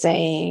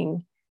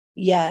saying,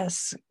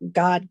 yes,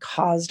 God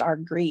caused our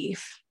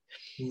grief,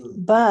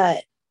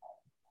 but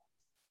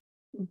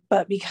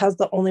because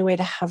the only way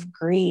to have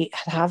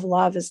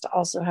love is to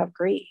also have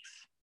grief.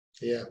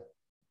 Yeah.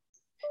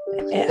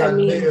 God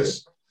made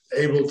us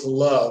able to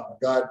love.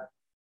 God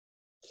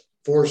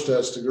forced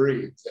us to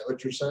grieve. Is that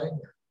what you're saying?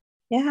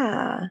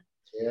 Yeah.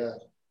 Yeah.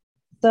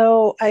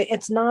 So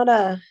it's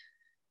not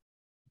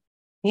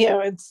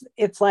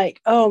it's like,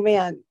 oh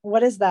man,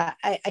 what is that?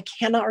 I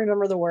cannot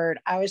remember the word.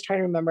 I was trying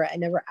to remember it. I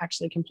never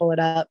actually can pull it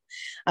up.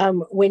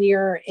 When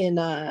you're in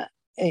a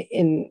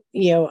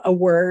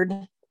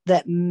word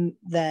that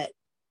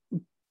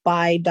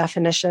by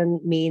definition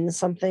means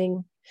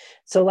something,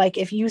 So like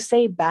if you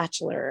say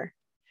bachelor,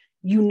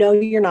 you know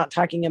you're not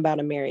talking about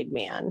a married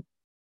man.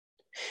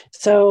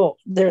 So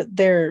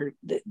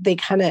they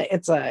kind of,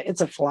 it's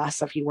a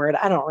philosophy word.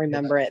 I don't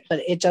remember it,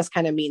 but it just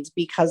kind of means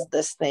because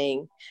this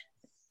thing,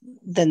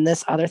 then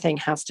this other thing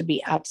has to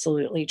be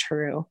absolutely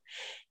true.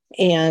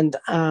 And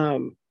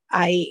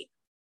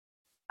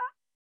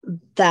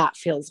that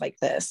feels like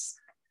this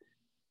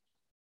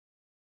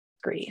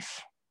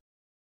grief.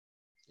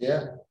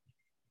 Yeah,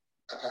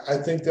 I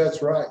think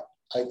that's right.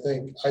 I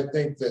think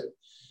that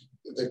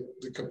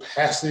the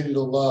capacity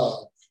to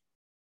love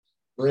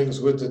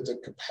brings with it the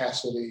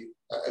capacity.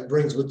 It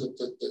brings with it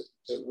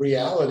the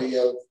reality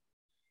of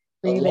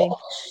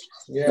loss.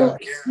 Yeah. So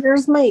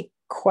here's my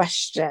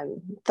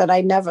question that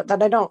I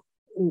don't,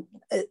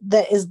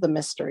 that is the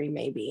mystery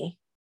maybe.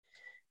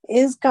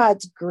 Is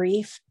God's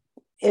grief,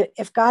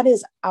 if God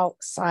is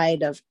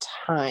outside of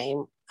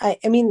time, I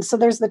mean, so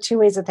there's the two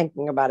ways of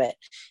thinking about it.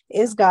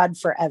 Is God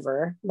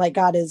forever? Like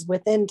God is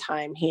within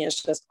time, he is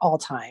just all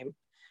time.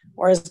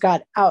 Or is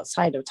God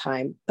outside of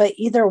time? But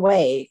either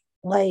way,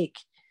 like,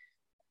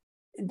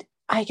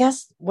 I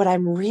guess what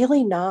I'm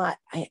really not,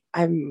 I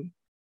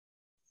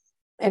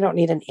don't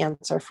need an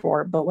answer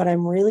for, but what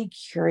I'm really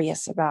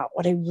curious about,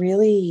 what I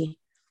really,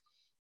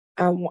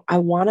 I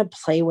want to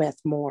play with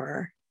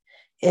more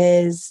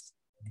is,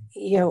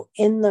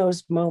 in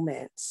those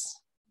moments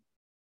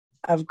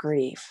of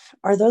grief,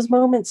 are those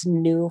moments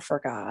new for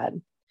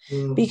God?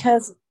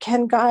 Because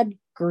can God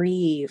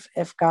grieve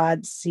if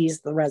God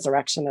sees the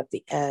resurrection at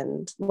the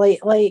end?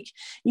 Like,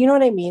 you know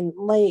what I mean?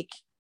 Like,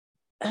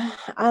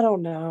 I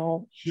don't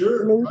know.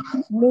 Sure.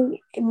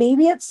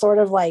 Maybe it's sort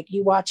of like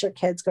you watch your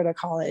kids go to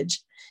college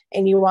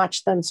and you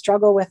watch them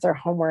struggle with their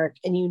homework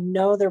and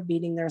they're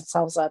beating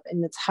themselves up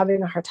and it's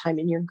having a hard time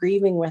and you're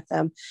grieving with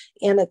them.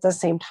 And at the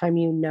same time,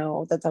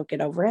 that they'll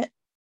get over it.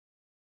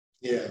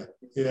 Yeah.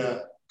 Yeah.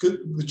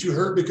 Good. But you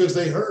hurt because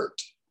they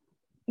hurt.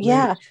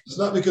 Yeah. It's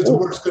not because of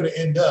where it's going to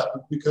end up,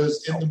 it's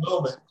because in the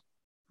moment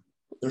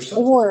there's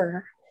something.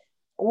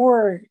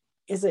 Or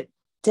is it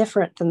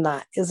different than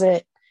that? Is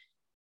it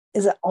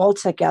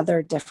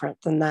altogether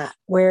different than that,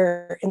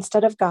 where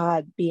instead of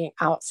God being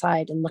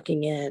outside and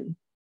looking in,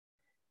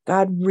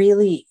 God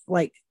really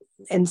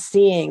and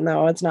seeing,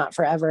 though it's not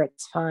forever,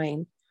 it's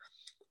fine.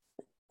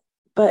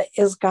 But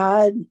is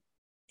God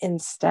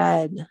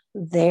instead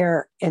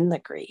there in the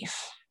grief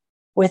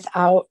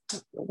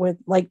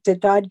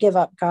did God give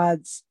up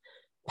God's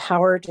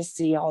power to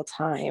see all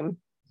time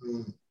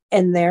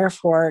and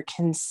therefore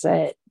can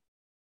sit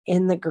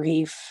in the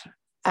grief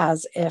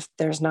as if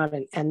there's not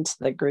an end to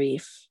the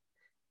grief,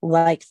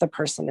 like the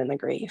person in the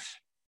grief?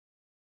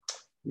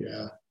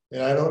 Yeah.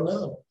 And I don't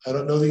know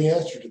the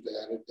answer to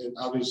that. And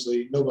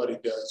obviously nobody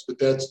does, but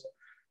that's,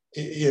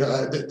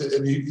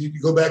 you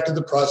go back to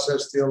the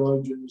process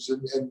theologians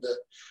and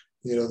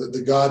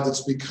the God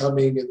that's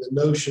becoming, and the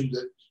notion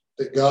that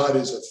God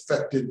is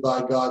affected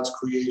by God's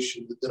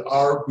creation, that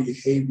our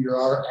behavior,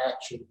 our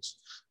actions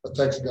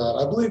affects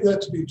God. I believe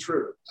that to be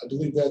true.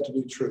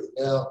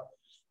 Now,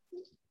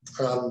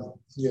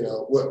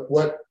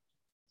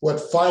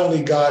 what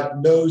finally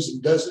God knows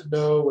and doesn't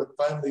know, what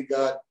finally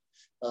God,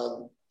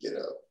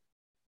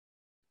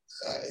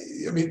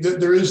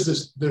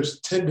 there's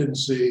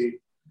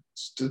tendency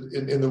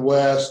in the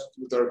West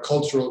with our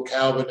cultural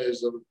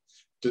Calvinism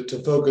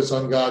to focus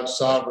on God's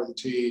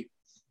sovereignty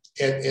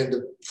and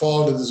to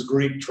fall into this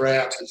Greek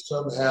trap that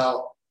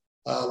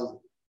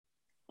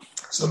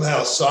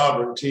somehow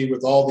sovereignty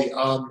with all the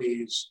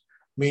omnis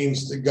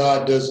means that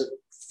God doesn't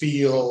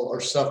feel or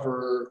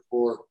suffer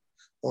or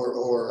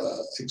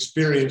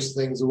experience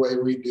things the way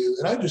we do.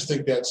 And I just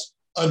think that's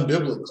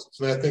unbiblical.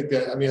 I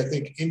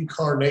think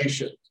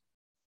incarnation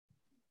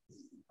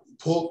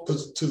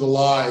puts to the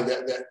lie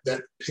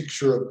that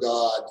picture of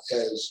God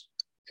as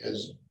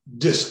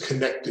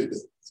disconnected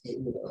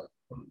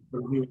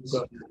from human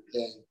suffering.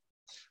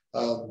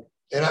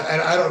 And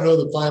I don't know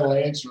the final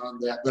answer on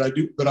that,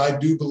 but I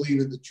do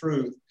believe in the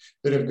truth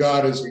that if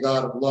God is a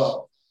God of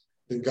love,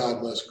 then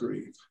God must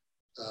grieve.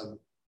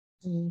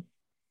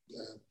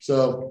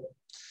 So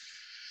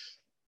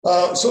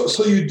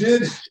you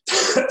did,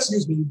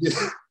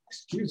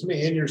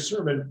 in your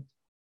sermon,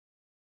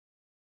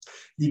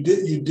 you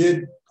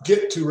did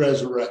get to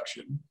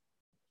resurrection,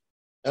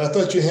 and I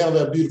thought you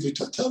handled that beautifully.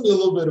 Tell me a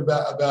little bit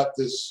about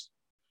this.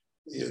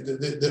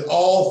 That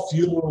all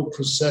funeral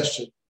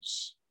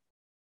processions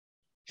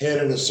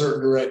head in a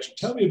certain direction.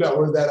 Tell me about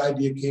where that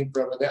idea came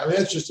from.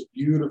 That's just a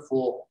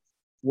beautiful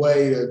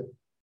way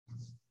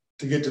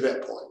to get to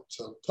that point.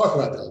 So talk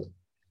about that.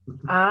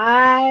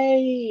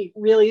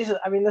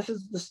 This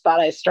is the spot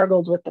I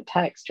struggled with the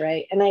text,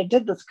 right? And I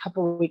did this a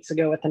couple of weeks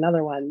ago with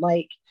another one,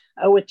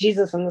 with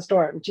Jesus in the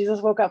storm.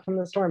 Jesus woke up from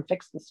the storm,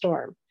 fixed the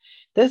storm.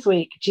 This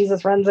week,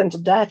 Jesus runs into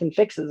death and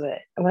fixes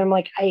it. And I'm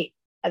like,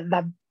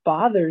 that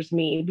bothers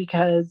me,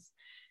 because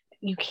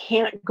you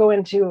can't go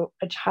into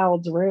a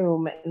child's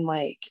room and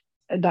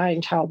a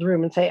dying child's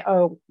room and say,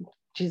 oh,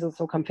 Jesus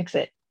will come fix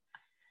it.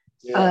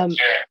 Yeah.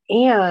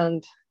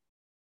 And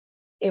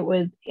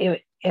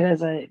it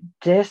is a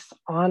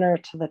dishonor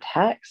to the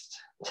text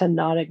to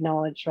not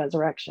acknowledge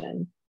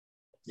resurrection.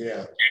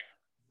 Yeah.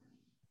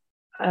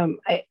 I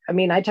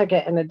mean, I took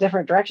it in a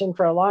different direction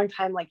for a long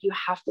time. Like, you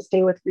have to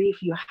stay with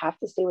grief. You have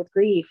to stay with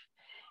grief.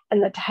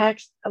 And the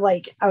text,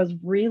 like, I was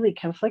really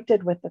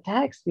conflicted with the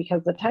text,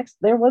 because the text,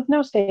 there was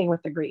no staying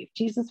with the grief.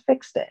 Jesus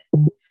fixed it.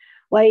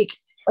 Like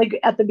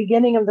at the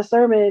beginning of the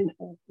sermon,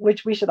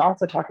 which we should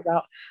also talk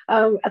about,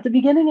 at the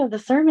beginning of the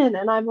sermon.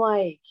 And I'm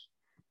like,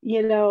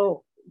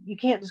 you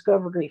can't just go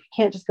over grief.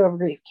 You can't just go over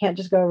grief. You can't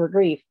just go over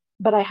grief.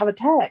 But I have a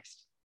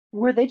text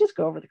where they just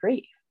go over the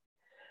grief.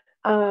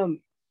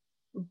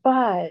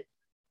 But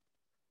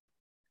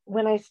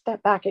when I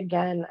step back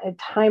again,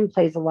 time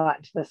plays a lot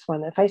into this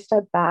one. If I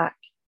step back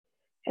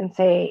and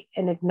say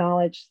and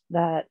acknowledge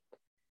that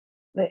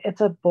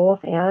it's a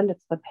both and,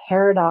 it's the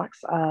paradox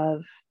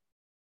of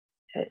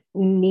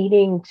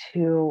needing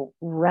to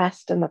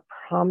rest in the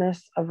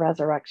promise of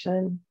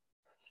resurrection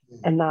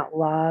and that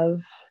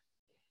love,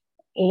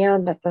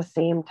 and at the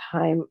same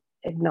time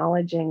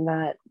acknowledging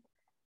that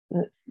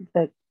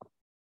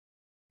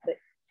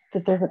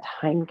there's a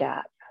time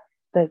gap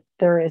that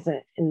there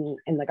isn't in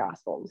the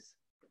Gospels.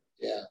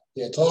 Yeah,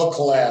 it's all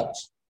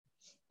collapsed.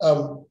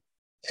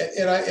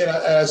 And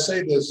I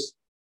say this,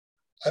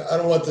 I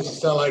don't want this to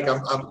sound like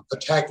I'm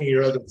attacking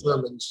your other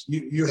sermons.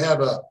 You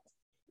have a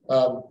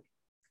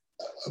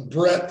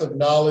breadth of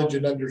knowledge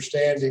and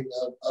understanding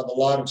of a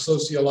lot of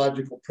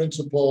sociological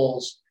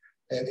principles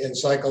and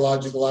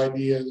psychological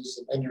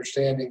ideas and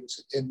understandings,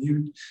 and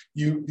you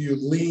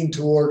lean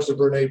towards the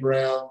Brene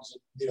Browns,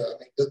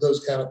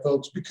 those kind of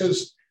folks,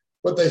 because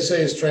what they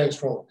say is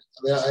transformative.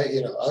 I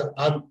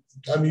mean,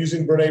 I'm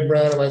using Brene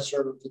Brown in my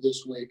sermon for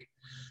this week,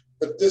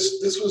 but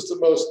this was the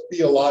most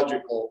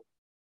theological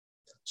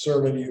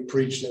sermon you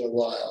preached in a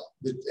while,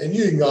 and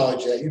you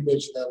acknowledge that. You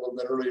mentioned that a little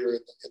bit earlier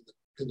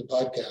in the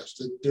podcast,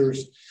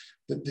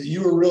 that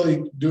you were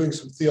really doing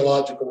some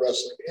theological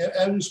wrestling. And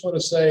I just want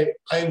to say,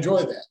 I enjoy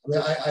that. I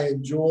mean, I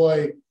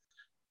enjoy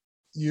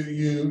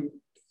you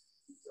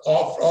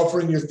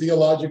offering your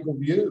theological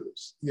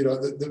views,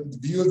 the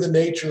view of the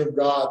nature of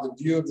God, the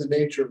view of the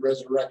nature of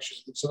resurrection.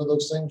 And some of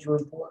those things are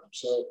important.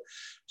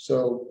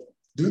 So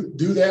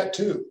do that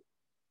too.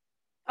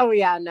 Oh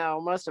yeah, no,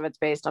 most of it's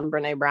based on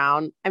Brene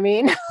Brown. I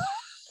mean,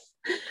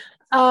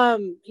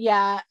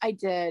 yeah, I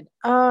did.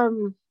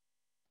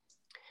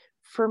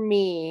 For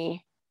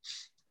me,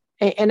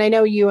 and I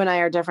know you and I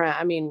are different.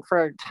 I mean,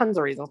 for tons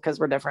of reasons, because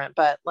we're different,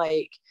 but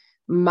like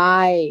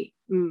my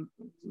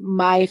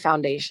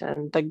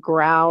foundation, the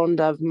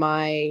ground of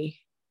my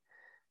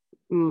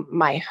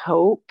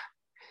hope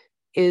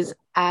is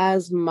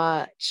as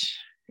much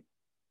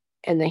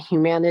in the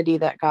humanity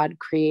that God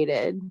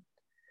created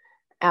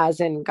as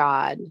in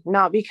God,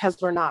 not because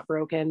we're not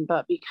broken,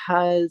 but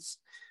because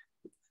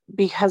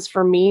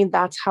for me,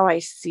 that's how I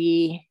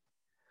see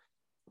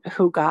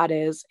who God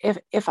is.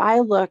 If I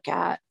look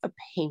at a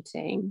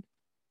painting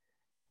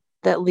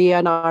that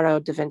Leonardo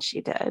da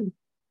Vinci did,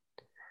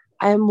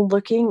 I'm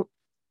looking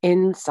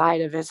inside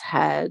of his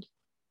head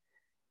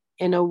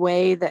in a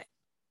way that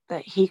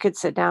he could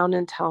sit down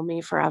and tell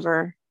me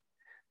forever,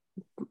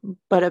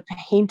 but a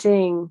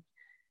painting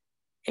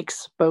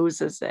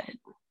exposes it.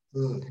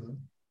 Mm-hmm.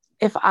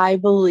 If I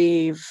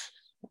believe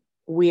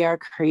we are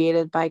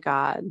created by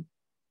God,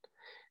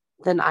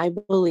 then I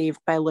believe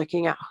by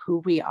looking at who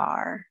we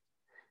are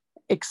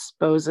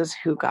exposes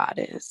who God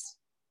is.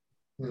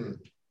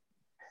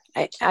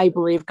 I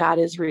believe God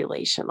is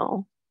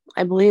relational.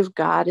 I believe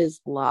God is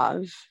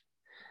love.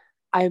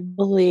 I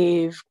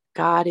believe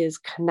God is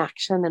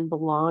connection and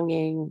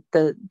belonging.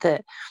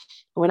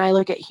 When I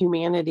look at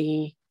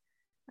humanity,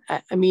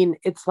 I mean,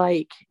 it's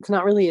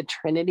not really a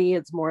trinity.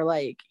 It's more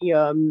like,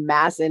 a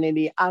mass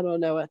entity. I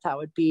don't know what that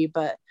would be,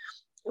 but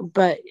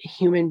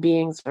human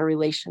beings are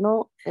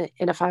relational.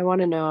 And if I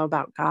want to know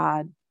about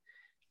God,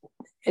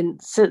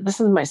 and so this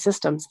is my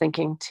systems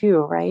thinking too,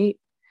 right?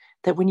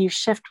 That when you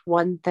shift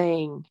one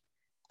thing,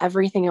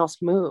 everything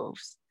else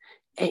moves.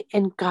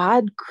 And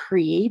God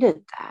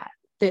created that.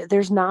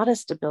 There's not a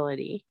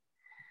stability.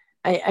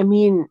 I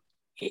mean,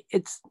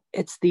 it's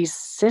these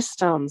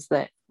systems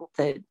that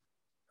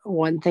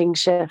one thing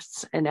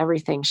shifts and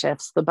everything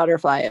shifts, the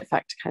butterfly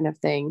effect kind of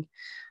thing.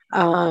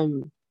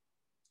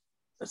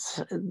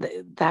 So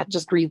that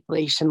just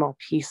relational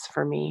piece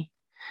for me.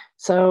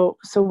 So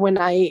when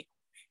I,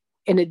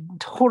 in a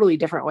totally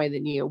different way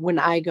than you, when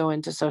I go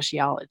into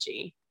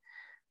sociology,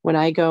 when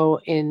I go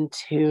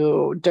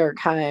into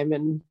Durkheim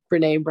and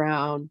Brene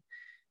Brown,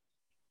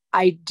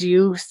 I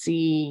do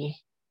see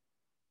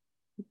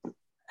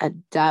a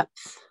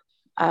depth,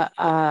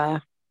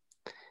 an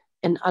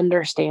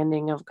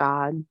understanding of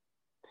God.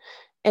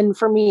 And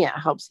for me, it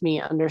helps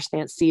me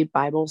see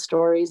Bible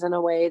stories in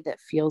a way that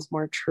feels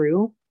more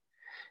true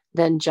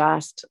than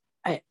just,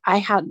 I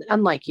had,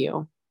 unlike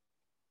you,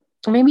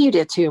 maybe you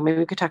did too, maybe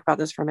we could talk about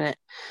this for a minute.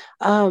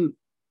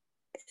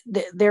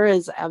 there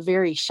is a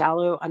very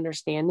shallow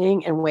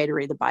understanding and way to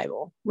read the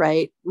Bible,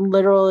 right?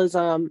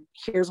 Literalism,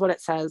 here's what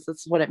it says,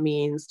 that's what it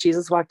means.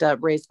 Jesus walked up,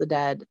 raised the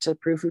dead to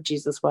prove who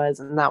Jesus was,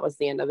 and that was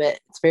the end of it.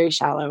 It's very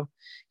shallow,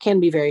 can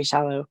be very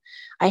shallow.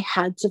 I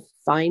had to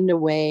find a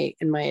way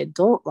in my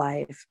adult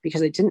life,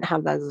 because I didn't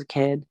have that as a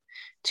kid,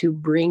 to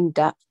bring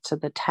depth to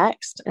the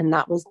text, and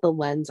that was the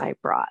lens I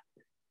brought.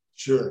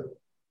 Sure.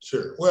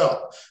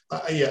 Well,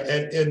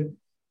 and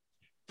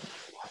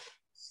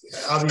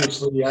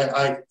obviously,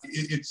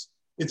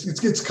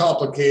 it gets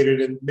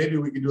complicated, and maybe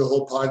we could do a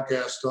whole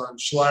podcast on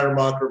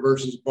Schleiermacher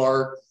versus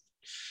Barth.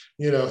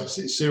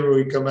 See where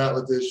we come out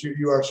with this.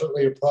 You are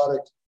certainly a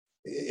product.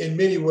 In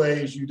many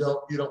ways, you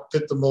don't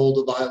fit the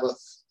mold of Iliff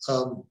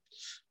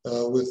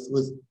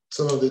with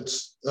some of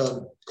its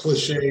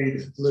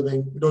cliched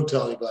living. Don't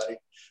tell anybody.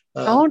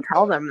 Don't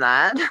tell them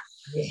that.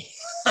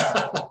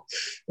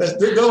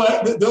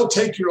 They'll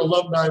take your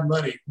alumni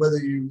money, whether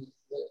you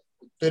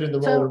fit in the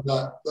mold or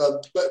not.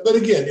 But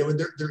again,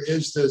 there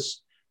is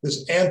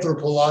this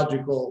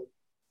anthropological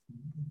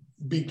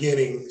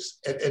beginnings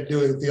at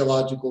doing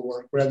theological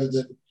work rather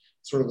than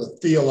sort of a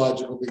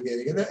theological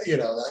beginning, and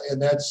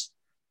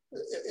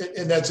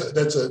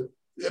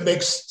it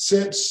makes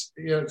sense,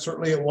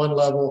 certainly at one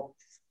level.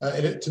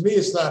 And to me,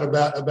 it's not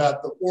about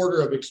the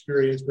order of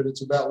experience, but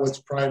it's about what's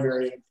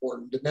primary and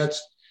important, and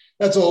that's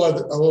a whole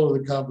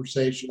other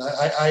conversation.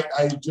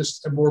 I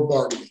just am more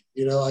bargaining,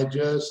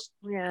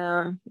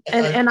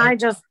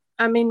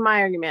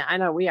 my argument, I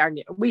know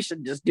we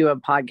should just do a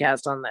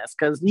podcast on this,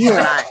 because you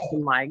and I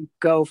can like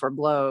go for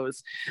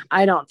blows.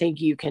 I don't think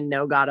you can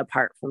know God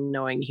apart from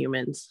knowing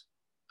humans.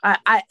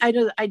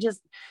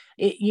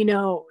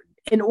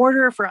 In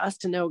order for us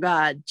to know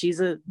God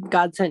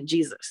sent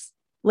Jesus.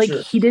 Like,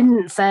 sure. He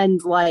didn't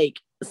send like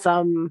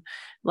some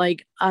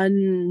like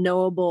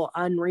unknowable,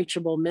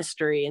 unreachable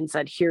mystery and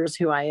said, here's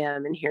who I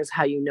am and here's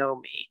how you know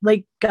me.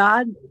 Like,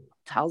 God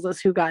tells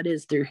us who God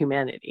is through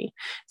humanity.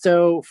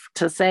 So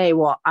to say,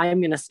 well, I'm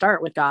going to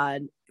start with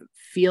God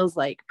feels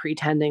like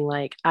pretending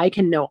like I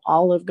can know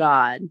all of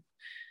God,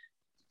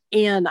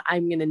 and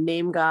I'm going to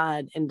name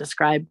God and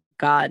describe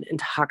God and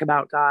talk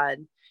about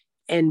God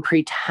and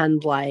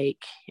pretend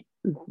like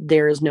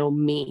there is no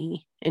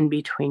me in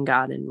between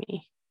God and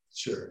me.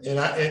 Sure.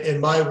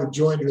 And my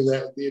rejoinder to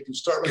that would be, if you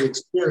start with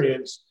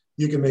experience,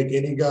 you can make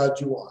any God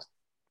you want.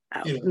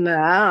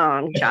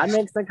 No, God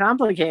makes it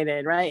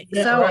complicated, right?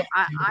 Yeah, so right.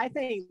 I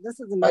think this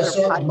is another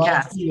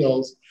podcast.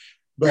 Feels,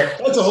 but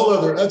that's a whole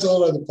other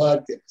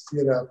podcast.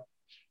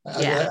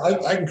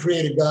 I can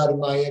create a God in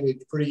my image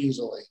pretty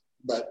easily,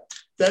 but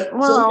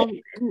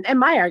and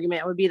my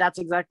argument would be that's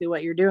exactly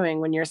what you're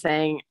doing when you're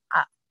saying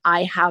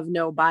I have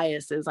no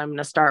biases. I'm going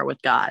to start with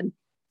God.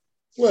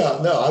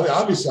 Well, no, I mean,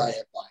 obviously I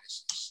have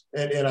biases,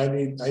 and I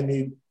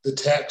need the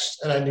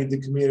text, and I need the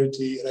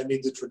community, and I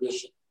need the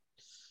tradition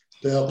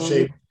to help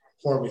shape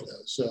for me,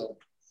 though. So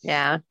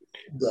yeah,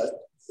 but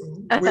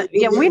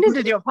we need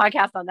to do a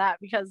podcast on that,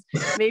 because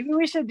maybe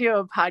we should do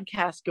a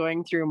podcast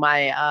going through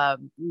my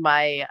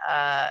my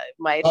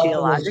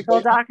theological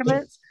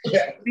documents,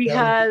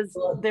 because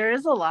there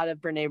is a lot of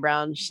Brene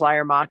Brown,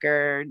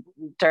 Schleiermacher,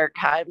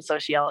 Durkheim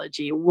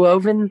sociology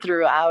woven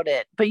throughout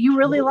it. But you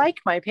really like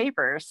my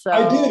paper, so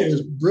I did. It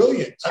was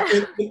brilliant,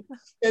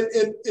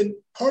 and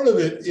part of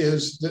it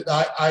is that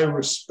I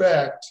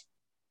respect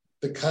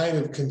the kind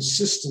of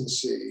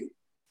consistency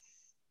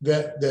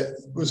that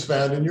was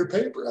found in your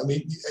paper. I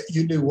mean,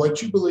 you knew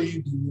what you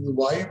believed, you knew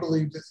why you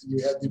believed it, and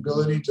you had the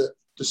ability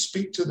to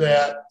speak to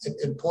that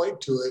and point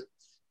to it.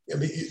 I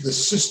mean, the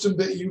system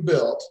that you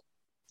built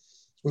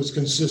was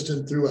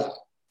consistent throughout,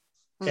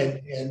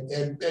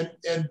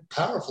 and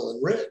powerful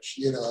and rich.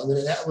 I mean,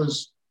 it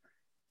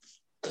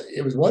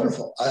was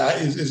wonderful.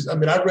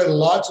 I've read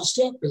lots of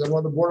stuff because I'm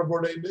on the board of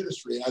ordained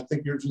ministry, and I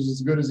think yours was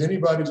as good as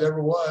anybody's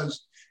ever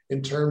was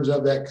in terms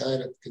of that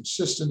kind of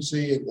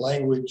consistency and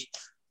language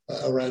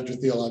around your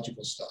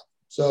theological stuff.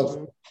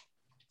 So,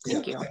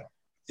 thank you.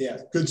 Yeah,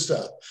 good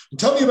stuff.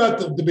 Tell me about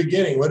the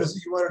beginning. What is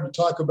it you wanted to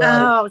talk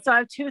about? Oh, so I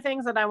have two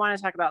things that I want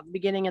to talk about: the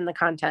beginning and the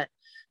content.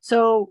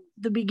 So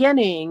the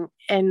beginning,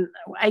 and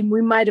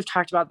we might have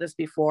talked about this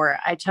before.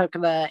 I took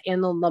the Anne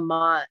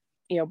Lamott,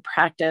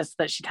 practice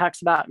that she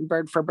talks about in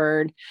Bird for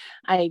Bird.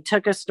 I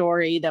took a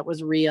story that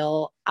was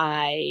real.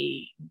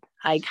 I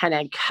kind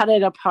of cut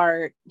it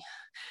apart,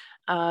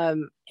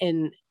 and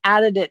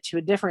added it to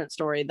a different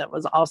story that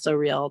was also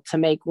real to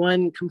make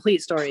one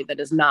complete story that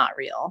is not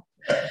real.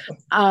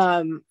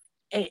 And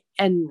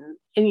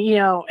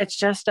it's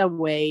just a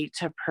way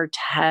to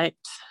protect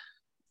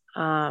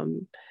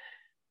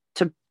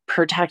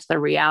the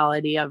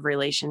reality of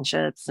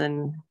relationships,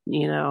 and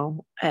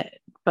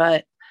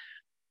but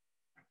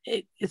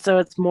so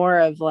it's more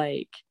of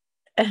like,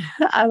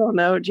 I don't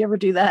know. Do you ever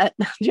do that?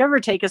 Do you ever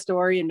take a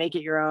story and make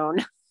it your own?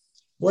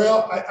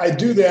 Well, I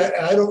do that,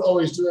 and I don't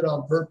always do it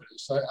on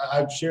purpose.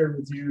 I've shared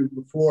with you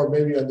before,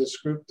 maybe on this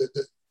group, that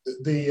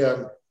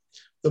the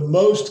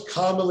most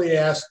commonly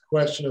asked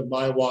question of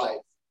my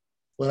wife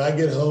when I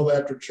get home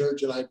after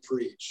church and I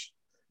preach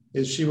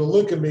is she will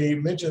look at me,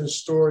 mention a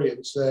story,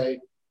 and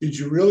say, did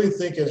you really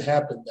think it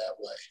happened that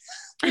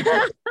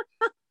way?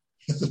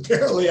 Because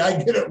apparently I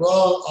get it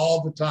wrong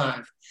all the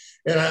time.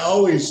 And I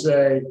always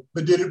say,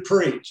 but did it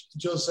preach?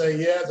 And she'll say,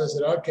 yes. I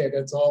said, okay,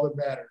 that's all that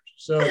matters.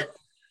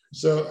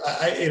 So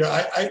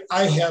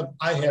I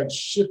have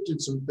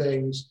shifted some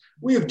things.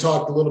 We have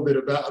talked a little bit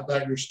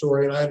about your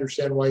story, and I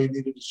understand why you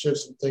needed to shift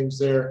some things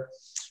there.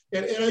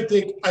 And I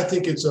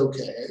think it's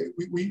okay.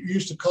 We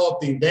used to call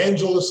it the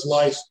evangelist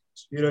license.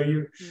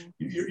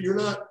 You're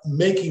not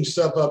making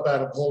stuff up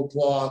out of whole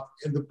cloth.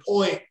 And the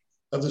point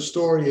of the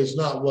story is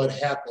not what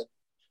happened.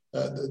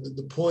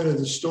 The point of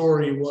the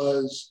story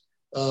was,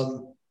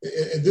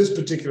 in this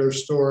particular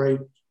story,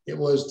 it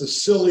was the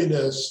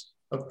silliness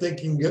of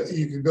thinking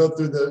you could go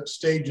through the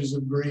stages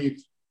of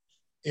grief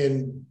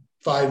in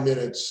 5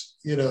 minutes,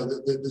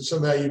 that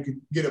somehow you could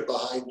get it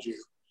behind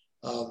you.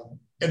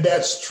 And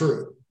that's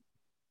true.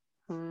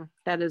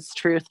 That is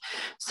truth.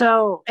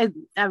 So,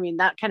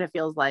 that kind of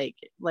feels like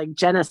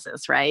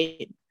Genesis,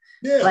 right?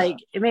 Yeah. Like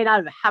it may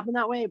not have happened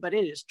that way, but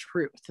it is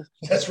truth.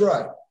 That's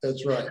right.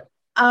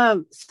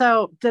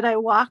 So did I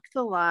walk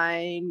the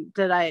line?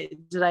 Did I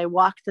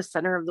walk the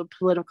center of the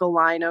political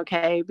line?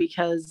 Okay.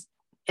 Because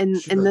in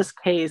this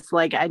case,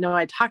 like I know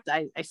I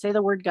say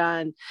the word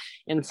gun,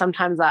 and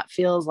sometimes that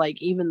feels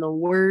like even the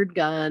word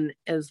gun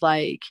is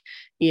like,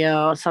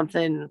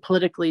 something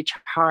politically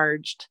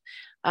charged.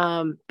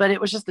 But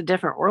it was just a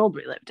different world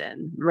we lived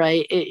in,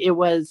 right? It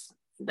was,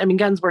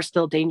 guns were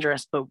still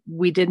dangerous, but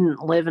we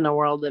didn't live in a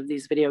world of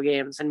these video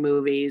games and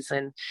movies,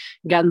 and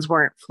guns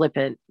weren't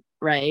flippant,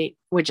 right?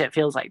 Which it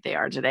feels like they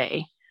are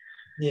today.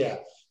 Yeah.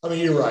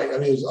 You're right.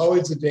 There's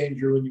always a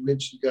danger when you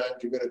mention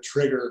guns, you're going to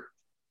trigger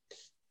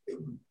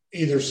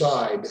either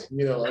side,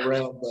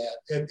 around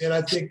that. And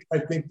I think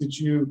that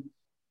you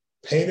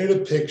painted a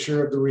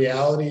picture of the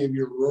reality of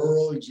your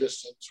rural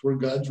existence where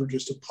guns were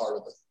just a part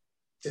of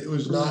it. It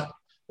was not,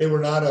 they were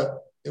not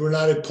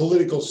a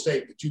political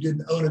statement. You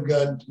didn't own a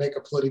gun to make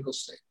a political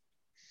statement.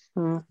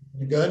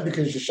 You gun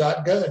because you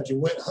shot guns. You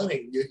went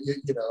hunting.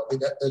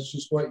 That's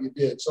just what you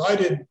did. So I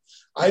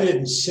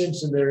didn't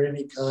sense in there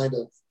any kind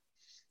of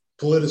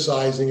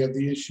politicizing of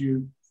the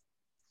issue,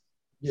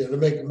 to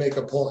make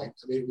a point.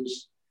 It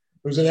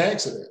was an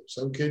accident.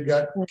 Some kid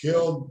got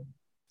killed,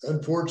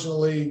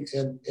 unfortunately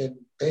and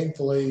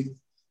painfully,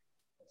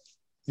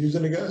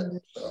 using a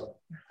gun. So.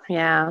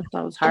 Yeah,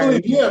 that was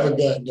hard. You have a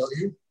gun, don't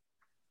you?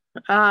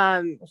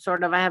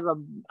 Sort of. I have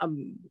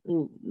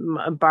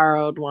a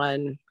borrowed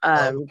one.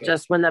 Okay.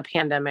 Just when the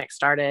pandemic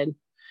started,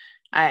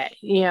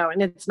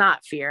 and it's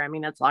not fear.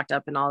 It's locked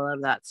up and all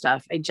of that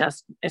stuff.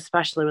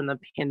 Especially when the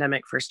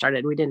pandemic first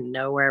started, we didn't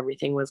know where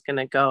everything was going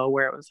to go,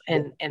 where it was,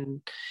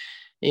 and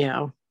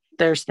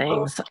there's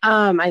things.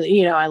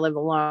 I live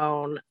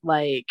alone.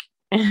 Like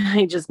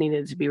I just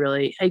needed to be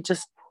really. I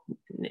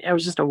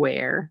was just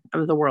aware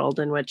of the world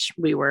in which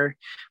we were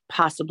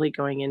possibly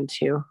going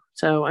into.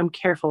 So I'm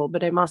careful,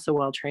 but I'm also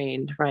well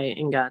trained, right,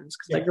 in guns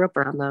because I grew up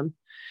around them.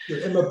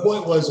 And my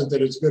point wasn't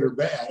that it's good or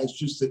bad. It's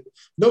just that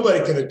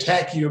nobody can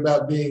attack you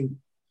about being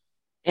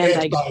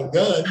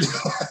anti-gun.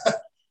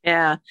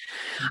 Yeah.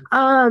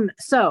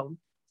 So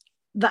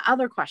the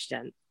other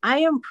question, I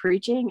am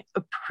preaching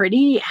a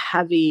pretty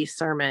heavy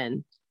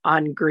sermon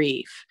on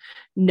grief,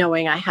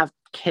 knowing I have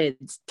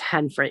kids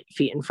 10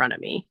 feet in front of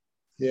me.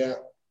 Yeah.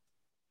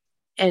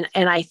 And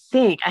I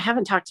think I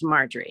haven't talked to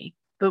Marjorie,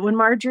 but when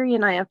Marjorie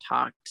and I have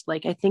talked,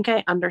 I think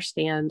I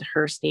understand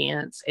her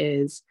stance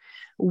is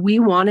we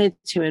wanted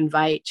to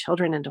invite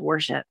children into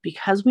worship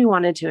because we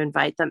wanted to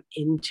invite them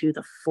into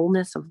the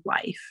fullness of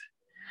life,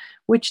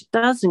 which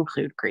does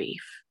include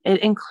grief.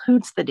 It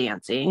includes the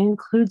dancing, it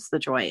includes the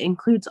joy, it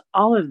includes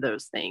all of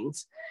those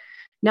things.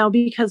 Now,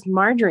 because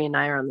Marjorie and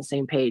I are on the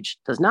same page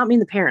does not mean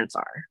the parents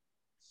are.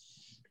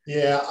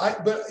 Yeah, I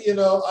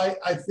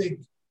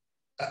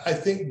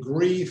think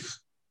grief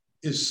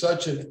is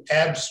such an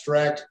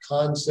abstract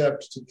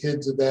concept to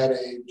kids of that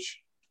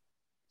age.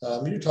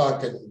 You're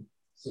talking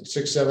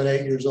 6, 7,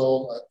 8 years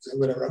old,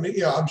 whatever.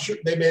 I'm sure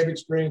they may have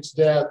experienced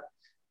death.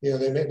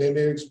 They may have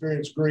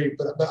experienced grief,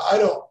 but I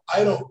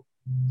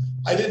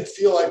didn't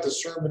feel like the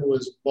sermon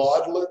was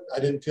maudlin. I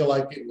didn't feel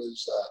like it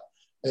was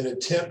an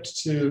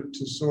attempt to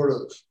sort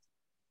of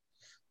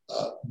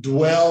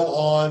dwell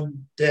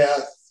on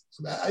death.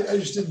 I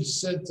just didn't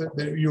sense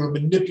that you were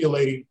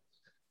manipulating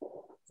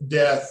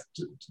death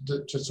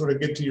to sort of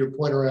get to your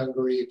point around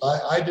grief.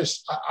 I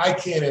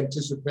can't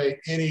anticipate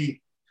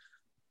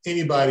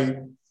anybody,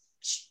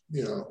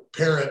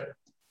 parent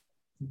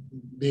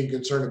being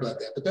concerned about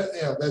that. But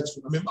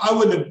I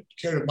wouldn't have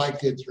cared if my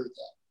kids heard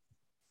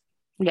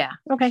that. Yeah.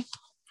 Okay.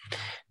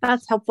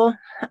 That's helpful.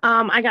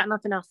 I got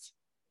nothing else.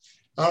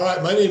 All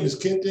right. My name is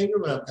Kent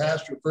Ingram, and I'm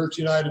pastor of First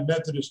United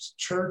Methodist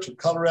Church in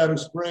Colorado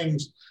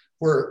Springs,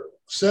 where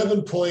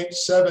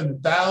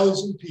 7.7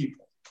 thousand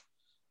people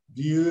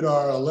viewed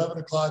our 11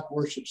 o'clock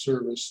worship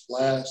service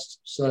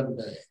last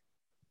Sunday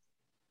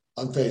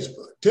on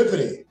Facebook.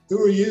 Tiffany, who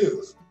are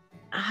you?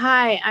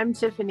 Hi, I'm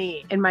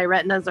Tiffany, and my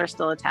retinas are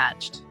still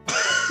attached.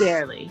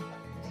 Barely.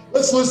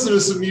 Let's listen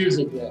to some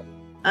music then.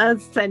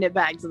 Let's send it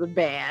back to the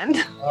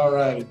band. All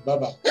right.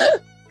 Bye-bye.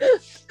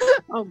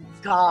 Oh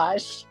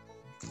gosh.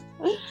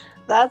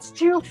 That's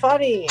too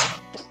funny.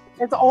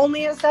 It's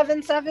only a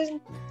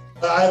 7-7?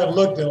 I haven't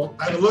looked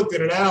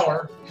in an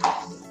hour.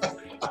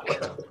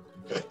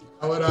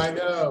 How would I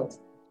know?